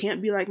 I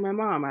can't be like my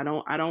mom. I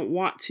don't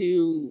want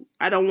to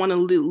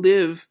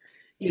live,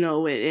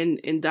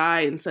 and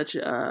die in such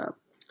a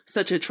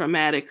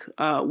traumatic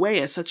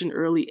way at such an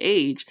early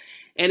age.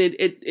 And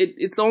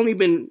it's only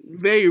been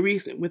very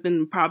recent,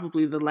 within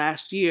probably the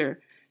last year,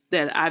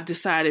 that I've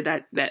decided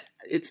that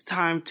it's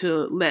time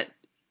to let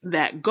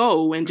that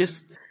go and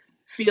just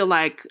feel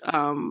like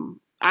I'm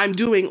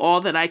doing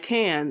all that I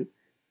can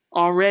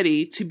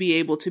already to be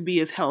able to be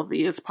as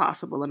healthy as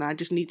possible. And I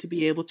just need to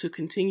be able to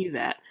continue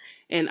that.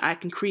 And I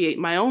can create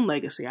my own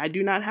legacy. I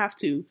do not have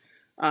to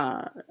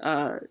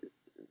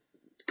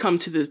come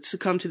to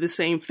the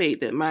same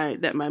fate that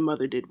my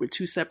mother did. We're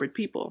two separate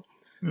people.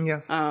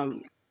 Yes.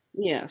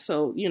 Yeah.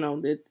 So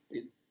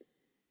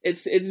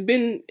it's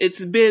been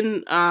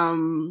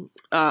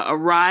a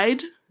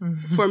ride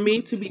for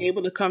me to be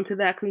able to come to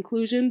that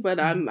conclusion,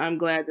 but I'm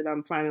glad that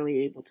I'm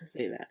finally able to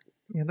say that.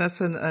 Yeah,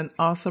 that's an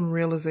awesome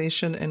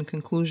realization and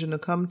conclusion to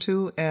come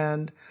to.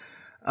 And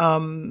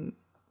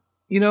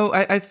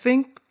I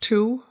think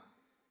too,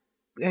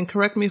 and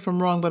correct me if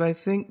I'm wrong, but I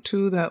think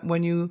too that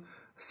when you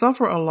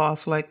suffer a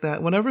loss like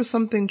that, whenever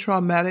something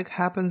traumatic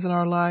happens in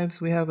our lives,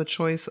 we have a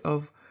choice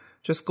of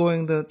just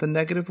going the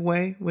negative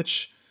way,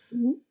 which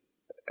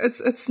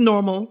it's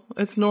normal.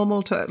 It's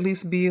normal to at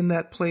least be in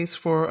that place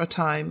for a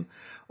time,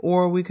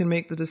 or we can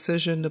make the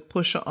decision to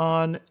push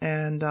on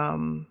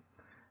and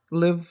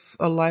live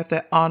a life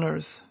that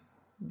honors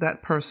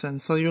that person.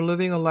 So you're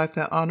living a life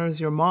that honors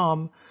your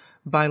mom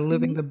by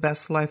living the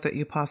best life that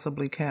you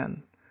possibly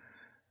can.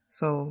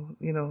 So,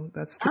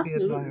 that's to Absolutely.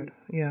 be admired.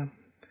 Yeah.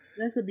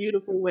 That's a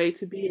beautiful way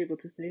to be able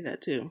to say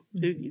that too.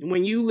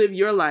 When you live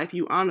your life,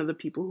 you honor the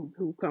people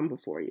who come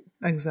before you.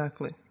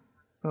 Exactly.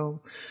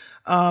 So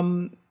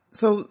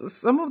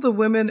some of the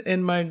women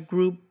in my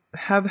group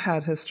have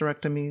had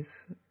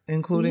hysterectomies,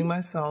 including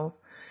myself.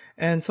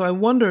 And so I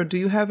wonder, do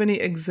you have any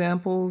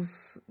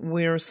examples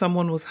where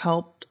someone was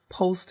helped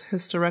post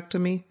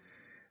hysterectomy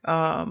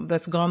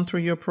that's gone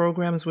through your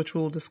programs, which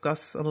we'll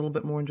discuss a little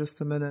bit more in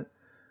just a minute?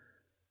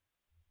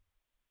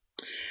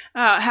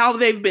 How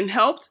they've been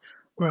helped?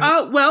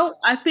 Right. Well,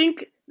 I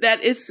think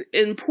that it's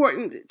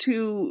important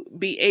to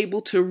be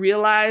able to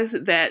realize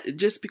that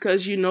just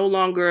because you no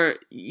longer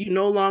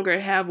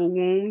have a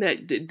womb,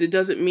 that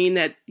doesn't mean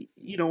that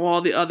all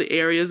the other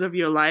areas of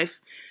your life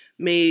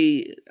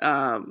may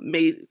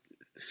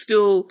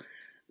still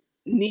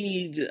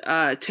need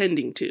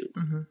tending to.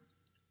 Mm-hmm.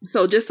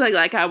 So just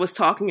like I was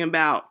talking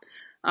about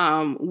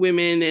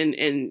women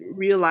and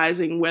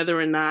realizing whether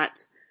or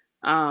not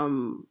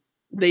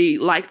they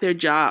like their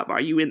job. Are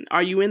you in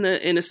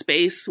a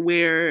space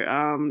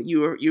where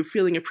you're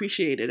feeling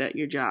appreciated at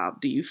your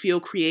job? Do you feel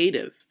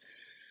creative?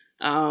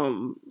 Are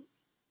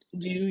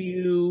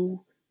you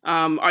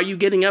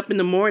getting up in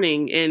the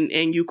morning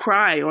and you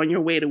cry on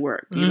your way to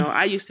work?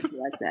 I used to be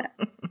like that.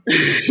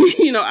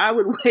 I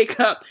would wake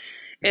up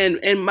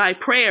and my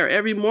prayer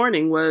every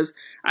morning was,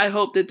 I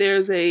hope that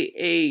there's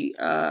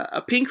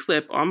a pink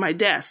slip on my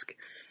desk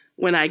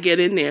when I get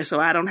in there, so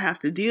I don't have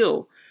to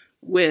deal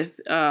with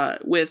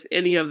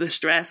any of the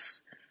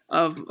stress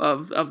of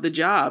the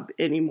job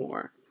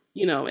anymore.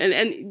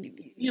 And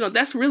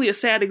that's really a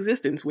sad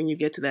existence when you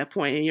get to that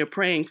point and you're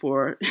praying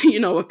for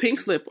a pink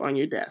slip on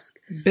your desk.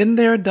 Been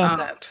there, done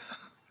that.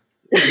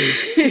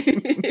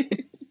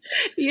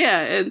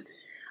 Yeah,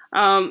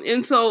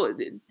 and so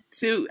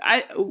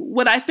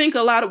what I think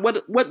a lot of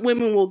what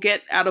women will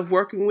get out of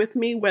working with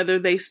me, whether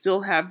they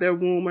still have their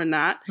womb or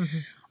not,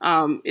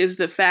 is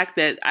the fact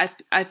that I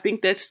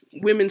think that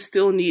women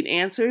still need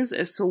answers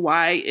as to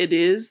why it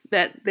is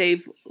that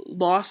they've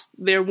lost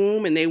their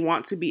womb, and they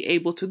want to be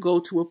able to go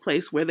to a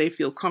place where they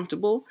feel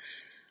comfortable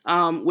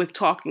with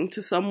talking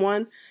to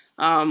someone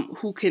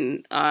who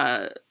can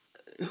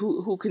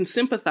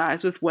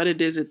sympathize with what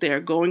it is that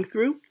they're going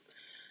through.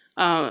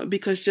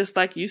 Because just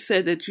like you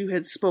said that you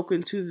had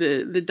spoken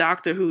to the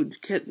doctor who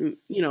kept,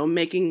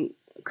 making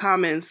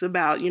comments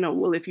about,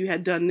 well, if you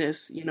had done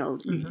this,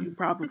 you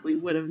probably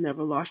would have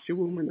never lost your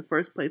womb in the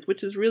first place,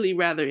 which is really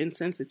rather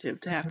insensitive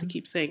to have to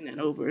keep saying that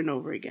over and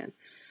over again.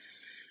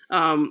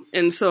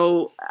 And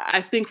so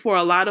I think for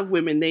a lot of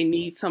women, they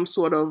need some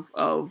sort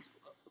of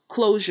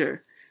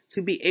closure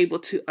to be able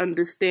to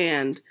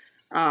understand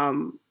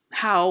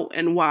how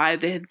and why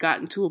they had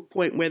gotten to a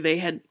point where they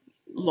had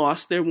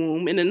lost their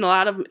womb. And in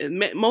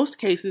most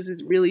cases,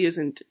 it really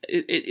isn't,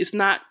 it's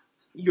not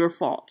your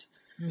fault.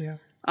 Yeah.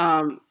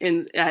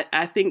 And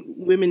I think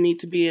women need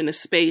to be in a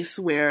space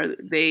where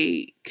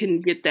they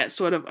can get that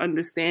sort of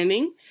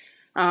understanding,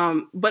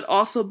 but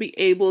also be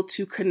able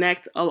to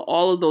connect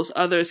all of those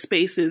other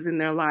spaces in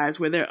their lives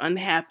where they're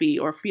unhappy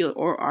or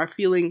are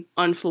feeling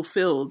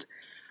unfulfilled,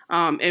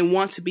 and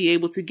want to be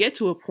able to get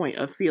to a point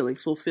of feeling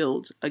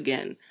fulfilled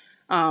again,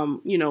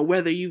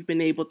 whether you've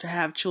been able to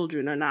have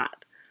children or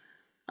not.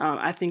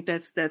 I think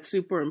that's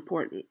super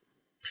important.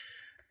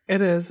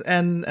 It is,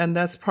 and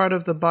that's part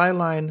of the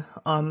byline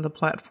on the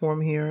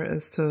platform here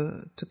is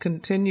to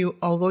continue,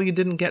 although you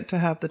didn't get to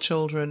have the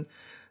children,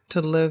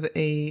 to live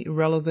a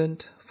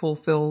relevant,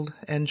 fulfilled,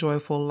 and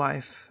joyful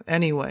life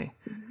anyway.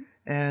 Mm-hmm.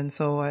 And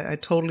so I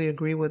totally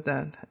agree with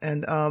that.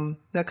 And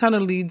that kind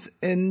of leads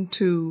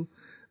into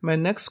my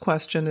next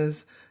question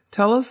is,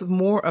 tell us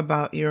more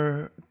about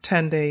your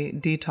 10-day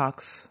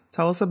detox.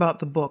 Tell us about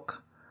the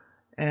book.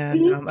 And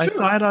Sure. I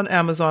saw it on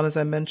Amazon, as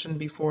I mentioned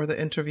before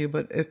the interview,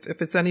 but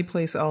if it's any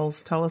place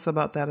else, tell us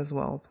about that as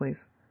well,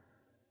 please.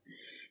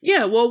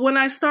 Yeah, well, when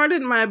I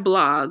started my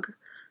blog,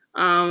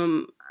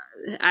 I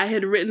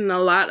had written a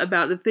lot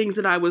about the things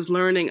that I was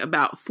learning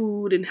about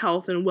food and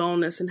health and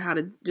wellness and how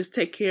to just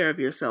take care of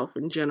yourself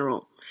in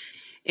general.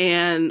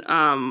 And,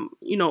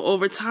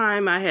 over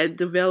time, I had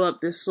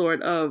developed this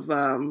sort of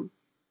a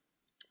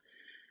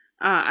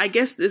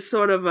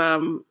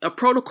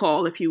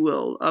protocol, if you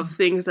will, of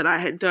things that I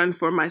had done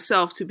for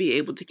myself to be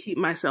able to keep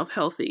myself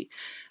healthy.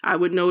 I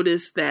would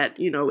notice that,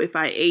 if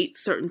I ate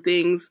certain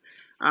things,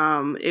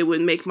 it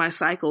would make my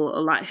cycle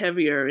a lot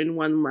heavier in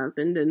 1 month.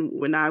 And then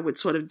when I would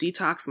sort of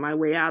detox my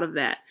way out of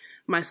that,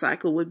 my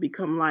cycle would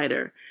become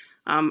lighter.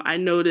 I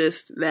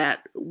noticed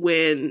that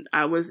when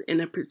I was in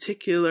a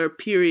particular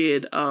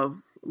period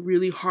of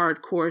really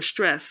hardcore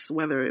stress,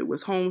 whether it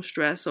was home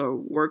stress or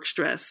work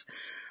stress,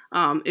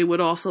 it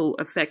would also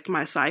affect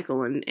my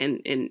cycle and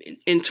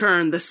in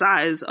turn the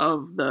size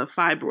of the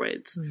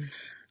fibroids.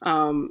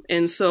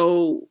 And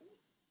so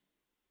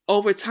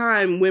over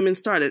time, women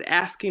started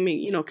asking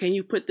me, can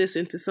you put this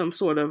into some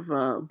sort of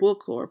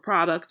book or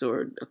product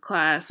or a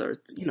class or,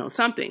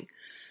 something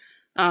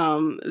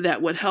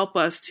that would help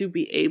us to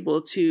be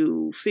able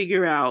to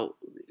figure out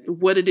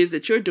what it is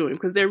that you're doing,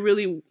 because there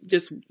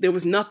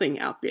was nothing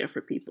out there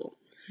for people.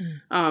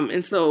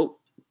 And so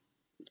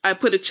I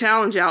put a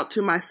challenge out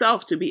to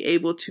myself to be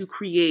able to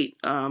create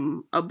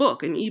a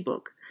book, an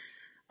ebook,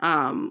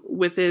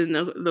 within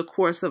the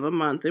course of a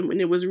month. And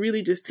it was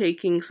really just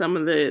taking some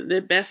of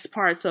the best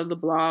parts of the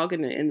blog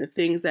and the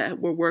things that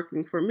were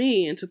working for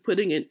me and to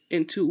putting it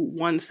into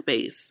one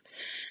space.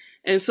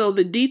 And so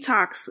the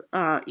Detox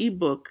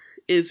ebook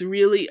is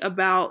really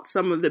about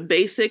some of the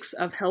basics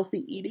of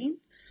healthy eating.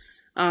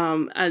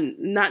 And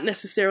not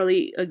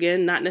necessarily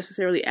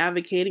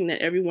advocating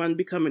that everyone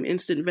become an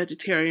instant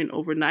vegetarian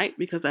overnight,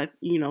 because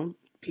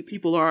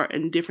people are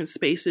in different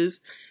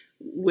spaces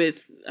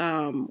with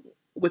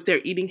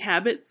their eating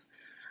habits.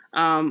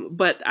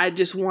 But I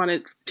just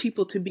wanted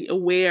people to be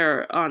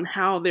aware on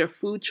how their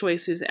food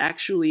choices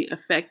actually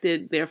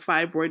affected their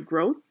fibroid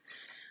growth,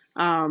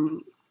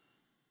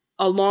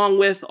 along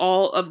with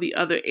all of the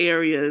other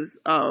areas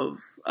of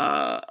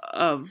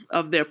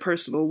their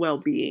personal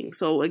well-being.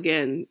 So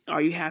again,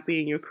 are you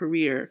happy in your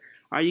career?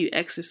 Are you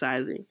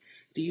exercising?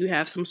 Do you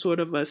have some sort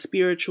of a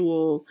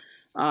spiritual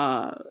life?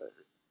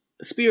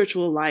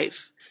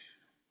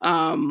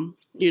 Are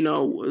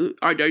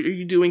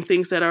you doing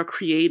things that are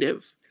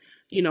creative?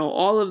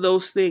 All of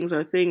those things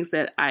are things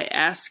that I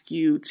ask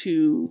you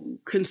to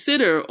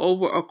consider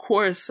over a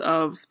course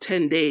of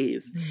 10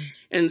 days.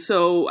 And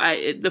so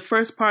the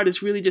first part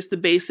is really just the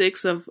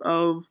basics of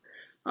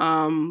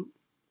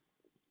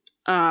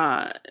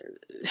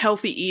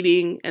healthy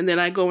eating. And then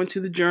I go into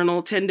the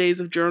journal, 10 days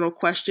of journal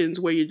questions,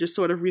 where you're just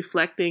sort of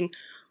reflecting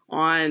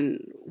on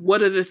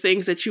what are the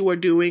things that you are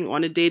doing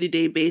on a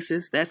day-to-day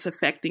basis that's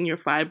affecting your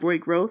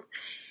fibroid growth.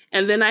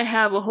 And then I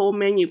have a whole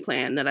menu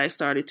plan that I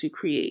started to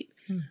create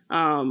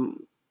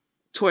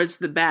towards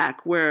the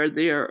back, where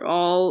they're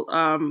all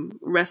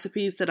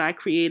recipes that I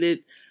created.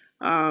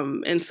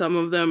 And some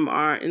of them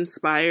are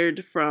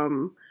inspired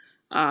from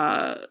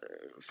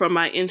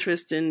my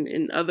interest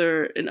in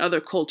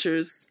other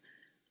cultures,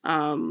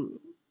 and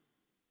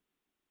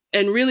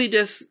really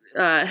just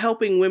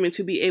helping women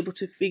to be able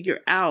to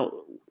figure out,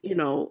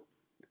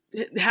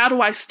 how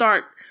do I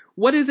start?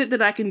 What is it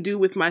that I can do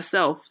with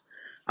myself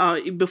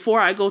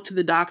before I go to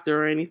the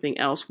doctor or anything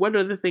else? What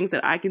are the things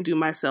that I can do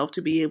myself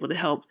to be able to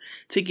help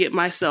to get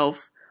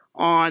myself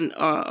on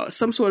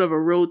some sort of a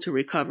road to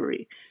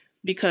recovery?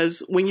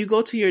 Because when you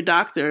go to your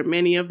doctor,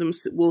 many of them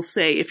will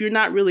say, if you're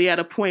not really at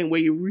a point where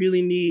you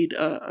really need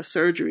a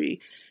surgery,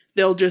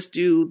 they'll just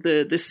do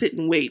the sit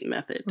and wait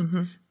method,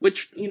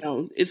 which,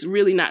 is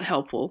really not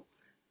helpful,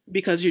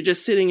 because you're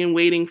just sitting and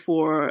waiting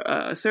for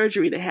a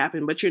surgery to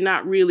happen, but you're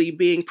not really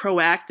being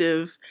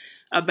proactive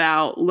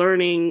about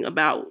learning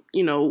about,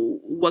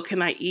 what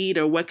can I eat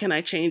or what can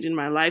I change in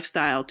my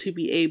lifestyle to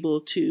be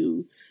able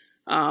to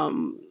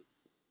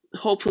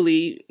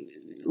hopefully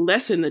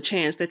lessen the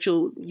chance that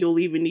you'll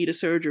even need a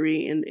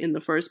surgery in the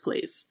first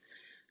place.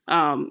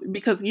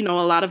 Because, a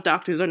lot of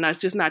doctors are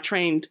not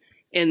trained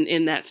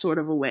in that sort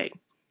of a way.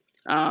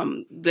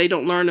 They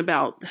don't learn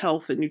about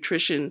health and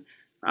nutrition.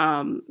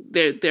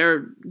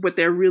 They're what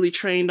they're really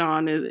trained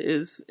on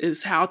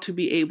is how to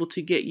be able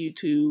to get you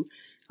to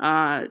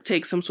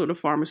take some sort of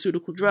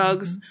pharmaceutical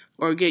drugs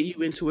or get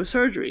you into a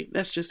surgery.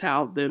 That's just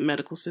how the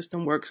medical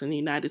system works in the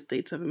United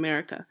States of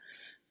America.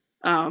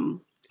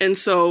 And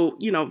so,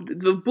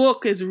 the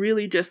book is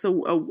really just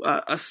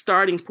a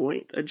starting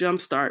point, a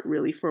jump start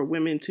really for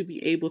women to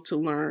be able to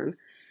learn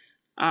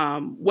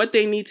what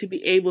they need to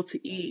be able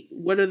to eat,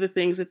 what are the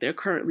things that they're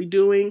currently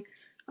doing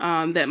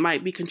that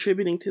might be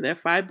contributing to their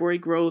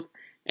fibroid growth,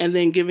 and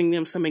then giving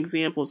them some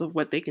examples of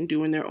what they can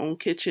do in their own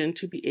kitchen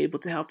to be able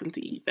to help them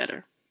to eat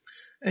better.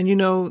 And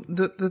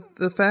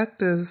the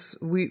fact is,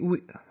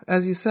 we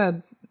as you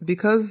said,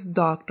 because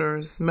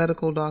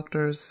medical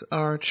doctors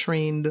are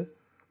trained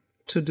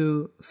to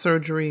do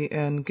surgery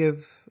and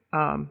give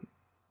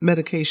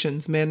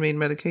medications, man-made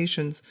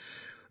medications,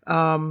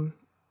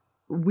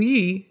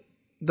 we,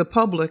 the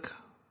public,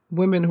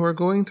 women who are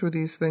going through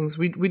these things,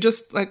 we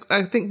just, like,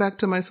 I think back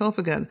to myself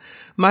again.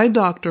 My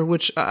doctor,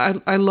 which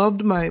I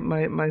loved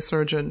my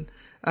surgeon.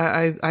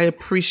 I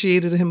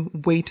appreciated him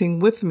waiting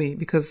with me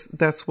because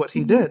that's what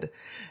he did.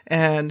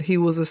 And he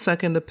was a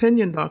second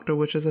opinion doctor,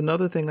 which is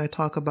another thing I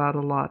talk about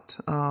a lot.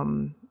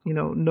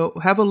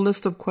 Have a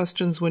list of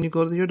questions when you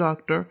go to your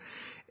doctor.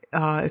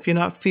 If you're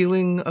not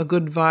feeling a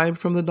good vibe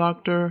from the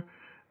doctor,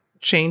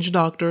 change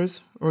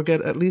doctors or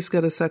at least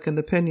get a second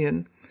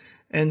opinion.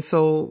 And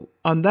so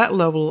on that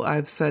level,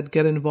 I've said,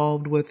 get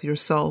involved with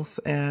yourself.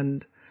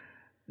 And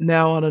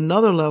now on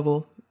another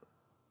level,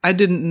 I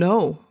didn't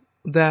know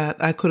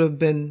that I could have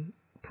been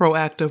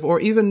proactive, or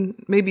even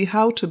maybe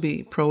how to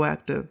be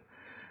proactive,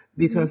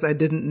 because I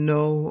didn't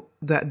know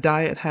that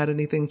diet had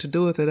anything to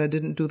do with it. I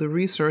didn't do the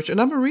research,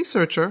 and I'm a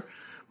researcher,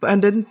 but I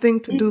didn't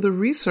think to do the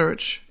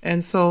research.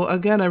 And so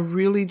again, I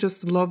really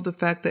just love the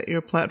fact that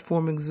your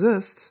platform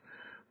exists,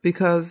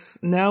 because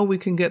now we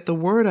can get the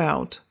word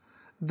out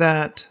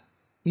that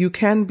you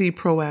can be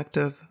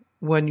proactive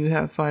when you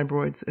have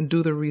fibroids, and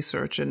do the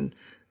research and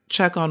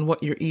check on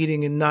what you're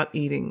eating and not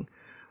eating,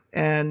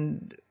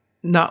 and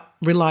not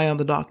rely on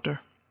the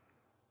doctor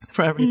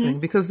for everything,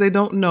 because they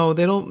don't know.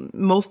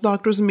 Most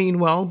doctors mean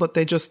well, but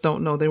they just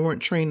don't know. They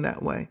weren't trained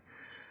that way.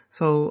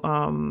 So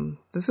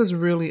this is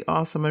really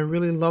awesome. I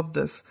really love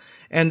this.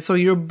 And so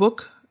your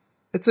book,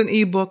 it's an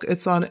ebook.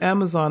 It's on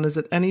Amazon. Is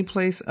it any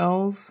place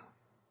else?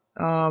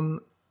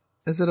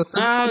 Is it a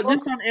physical book?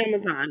 Just on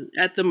Amazon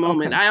at the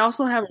moment. Okay. I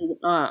also have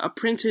a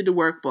printed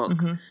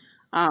workbook.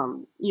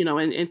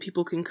 And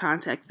people can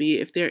contact me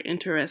if they're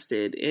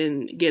interested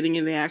in getting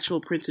in the actual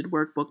printed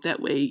workbook.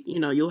 That way,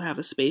 you'll have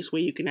a space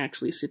where you can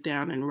actually sit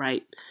down and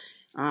write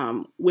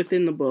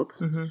within the book.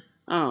 In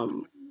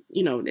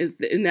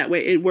that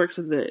way, it works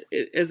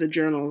as a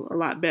journal a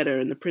lot better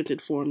in the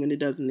printed form than it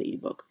does in the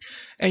ebook.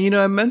 And,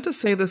 I meant to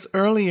say this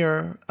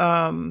earlier,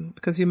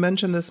 because you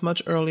mentioned this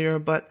much earlier,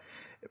 but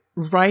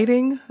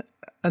writing,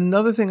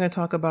 another thing I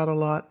talk about a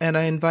lot, and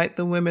I invite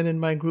the women in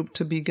my group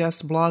to be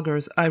guest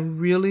bloggers. I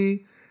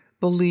really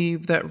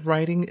believe that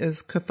writing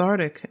is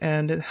cathartic,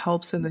 and it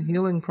helps in the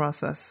healing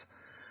process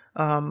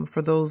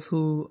for those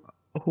who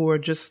are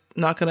just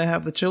not going to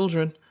have the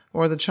children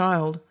or the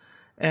child.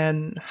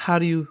 And how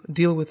do you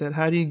deal with it?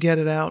 How do you get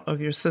it out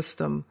of your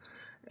system?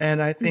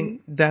 And I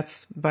think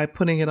that's by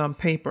putting it on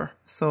paper.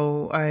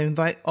 So I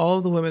invite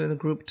all the women in the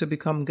group to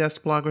become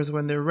guest bloggers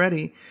when they're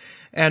ready.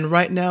 And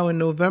right now in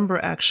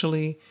November,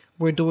 actually,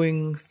 we're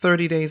doing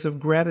 30 days of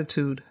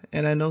gratitude.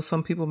 And I know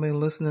some people may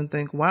listen and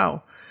think,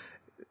 wow,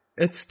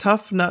 it's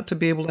tough not to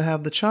be able to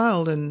have the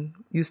child, and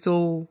you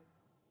still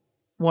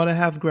want to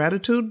have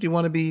gratitude. You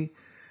want to be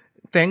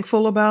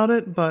thankful about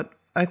it. But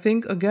I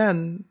think,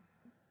 again,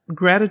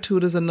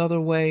 gratitude is another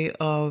way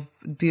of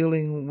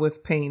dealing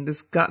with pain.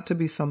 There's got to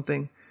be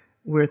something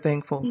we're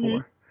thankful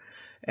for.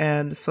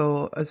 And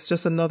so it's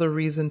just another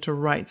reason to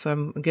write. So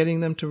I'm getting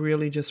them to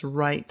really just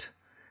write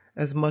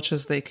as much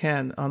as they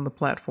can on the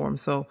platform.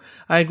 So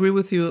I agree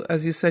with you.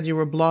 As you said, you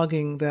were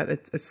blogging, that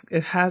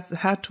it has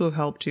had to have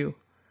helped you,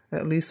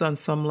 at least on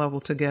some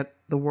level, to get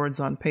the words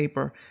on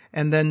paper.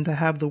 And then to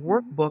have the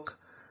workbook,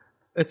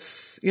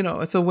 it's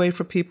a way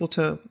for people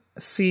to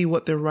see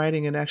what they're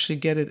writing and actually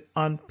get it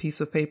on piece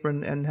of paper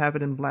and have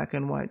it in black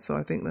and white. So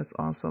I think that's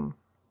awesome.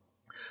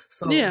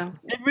 So yeah,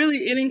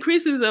 it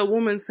increases a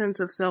woman's sense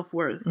of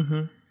self-worth.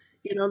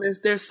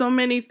 There's so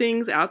many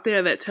things out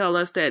there that tell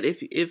us that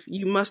if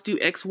you must do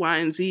X, Y,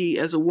 and Z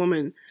as a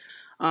woman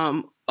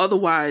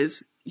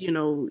Otherwise,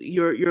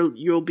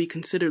 you'll be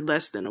considered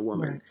less than a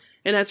woman. Right.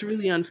 And that's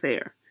really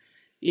unfair.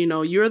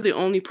 You're the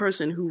only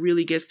person who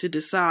really gets to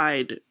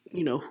decide,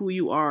 who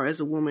you are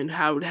as a woman,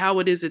 how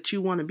it is that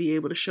you want to be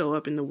able to show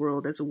up in the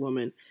world as a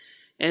woman.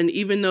 And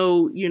even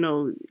though,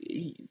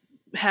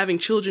 having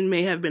children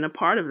may have been a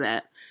part of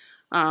that,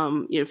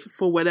 if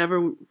for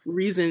whatever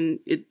reason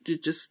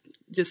it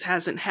just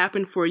hasn't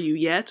happened for you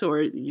yet,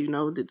 or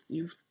that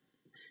you've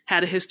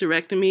had a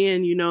hysterectomy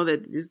and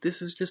that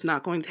this is just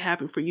not going to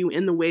happen for you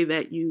in the way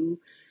that you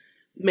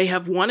may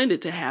have wanted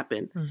it to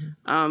happen.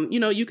 Mm-hmm.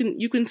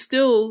 You can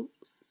still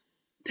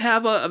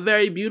have a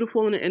very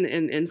beautiful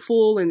and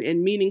full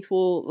and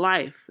meaningful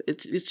life.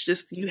 It's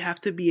just you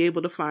have to be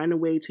able to find a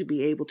way to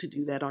be able to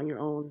do that on your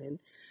own. And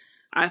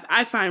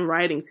I find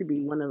writing to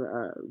be one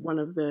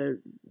of the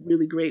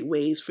really great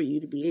ways for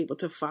you to be able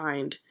to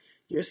find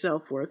your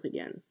self-worth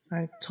again.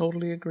 I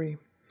totally agree.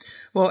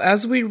 Well,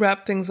 as we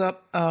wrap things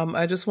up,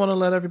 I just want to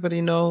let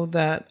everybody know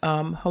that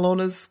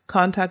Halona's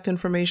contact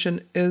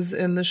information is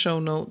in the show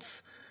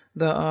notes,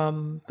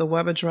 the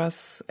web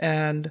address,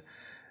 and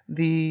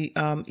the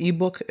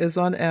ebook is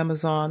on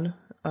Amazon.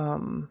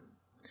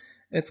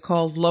 It's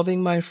called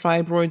Loving My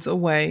Fibroids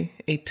Away,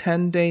 a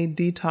 10-day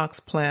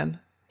detox plan,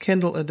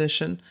 Kindle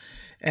edition.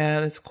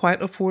 And it's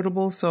quite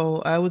affordable.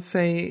 So I would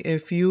say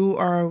if you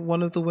are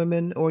one of the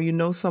women or you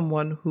know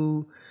someone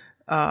who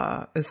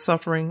is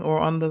suffering or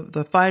on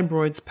the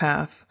fibroids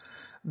path,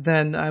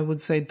 then I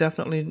would say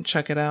definitely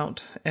check it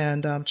out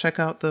and check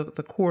out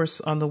the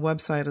course on the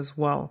website as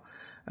well.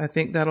 I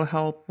think that'll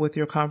help with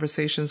your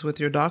conversations with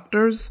your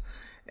doctors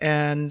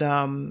and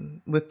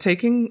with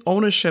taking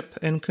ownership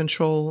and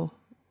control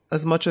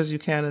as much as you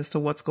can as to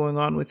what's going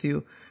on with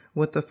you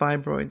with the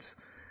fibroids.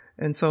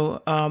 And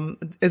so,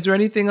 is there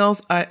anything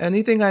else,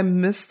 anything I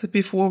missed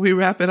before we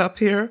wrap it up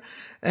here?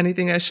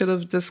 Anything I should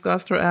have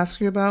discussed or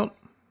asked you about?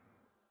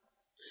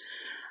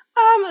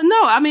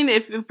 No, I mean,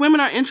 if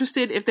women are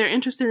interested, if they're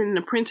interested in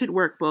a printed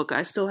workbook,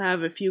 I still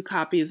have a few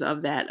copies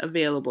of that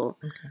available.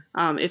 Okay.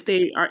 If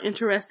they are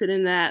interested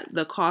in that,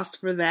 the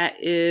cost for that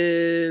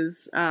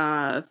is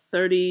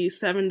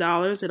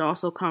 $37. It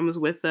also comes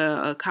with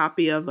a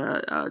copy of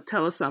a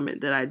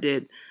telesummit that I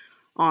did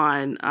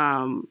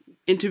on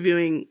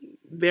interviewing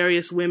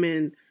various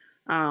women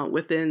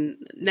within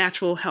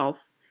natural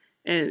health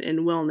and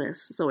wellness.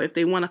 So if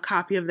they want a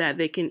copy of that,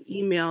 they can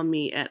email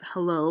me at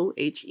hello,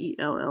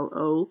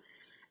 HELLO,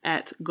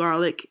 at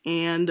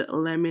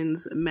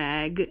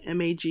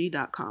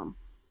garlicandlemonsmag.com.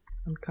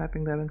 I'm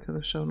typing that into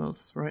the show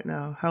notes right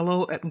now.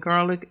 Hello at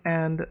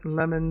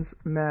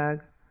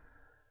garlicandlemonsmag.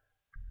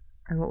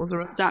 And what was the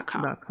rest?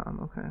 .com.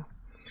 Okay.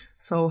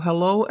 So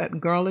hello at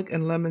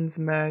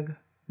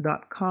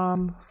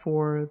garlicandlemonsmag.com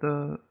for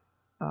the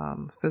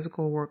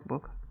physical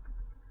workbook.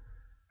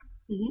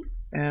 Mm-hmm.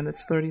 And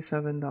it's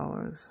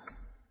 $37.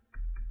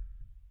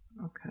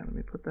 Okay, let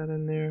me put that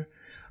in there.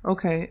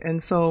 Okay,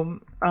 and so,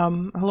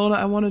 Halona,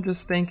 I want to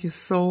just thank you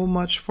so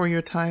much for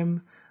your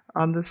time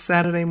on this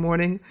Saturday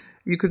morning.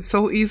 You could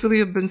so easily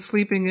have been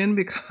sleeping in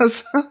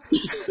because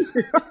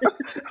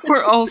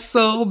we're all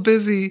so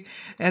busy.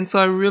 And so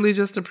I really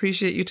just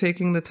appreciate you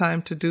taking the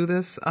time to do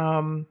this.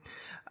 I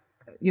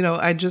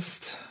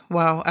just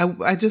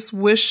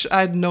wish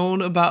I'd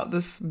known about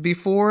this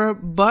before,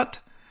 but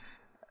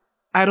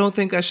I don't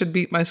think I should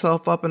beat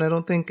myself up, and I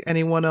don't think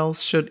anyone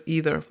else should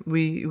either.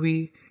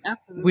 We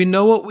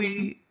know what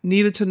we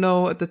needed to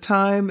know at the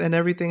time, and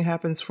everything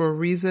happens for a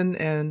reason.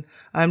 And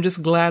I'm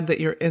just glad that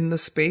you're in the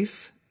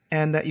space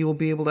and that you will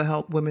be able to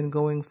help women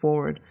going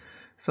forward.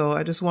 So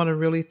I just want to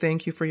really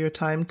thank you for your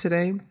time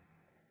today.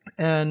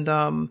 And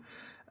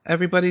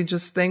everybody,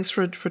 just thanks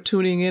for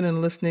tuning in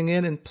and listening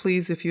in. And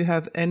please, if you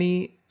have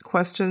any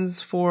questions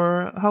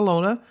for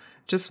Halona,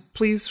 just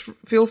please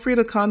feel free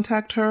to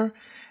contact her.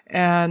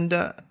 And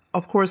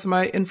of course,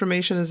 my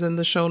information is in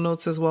the show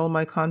notes as well,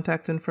 my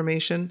contact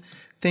information.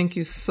 Thank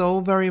you so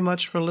very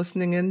much for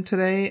listening in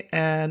today.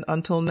 And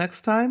until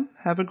next time,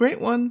 have a great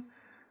one.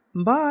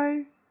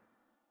 Bye.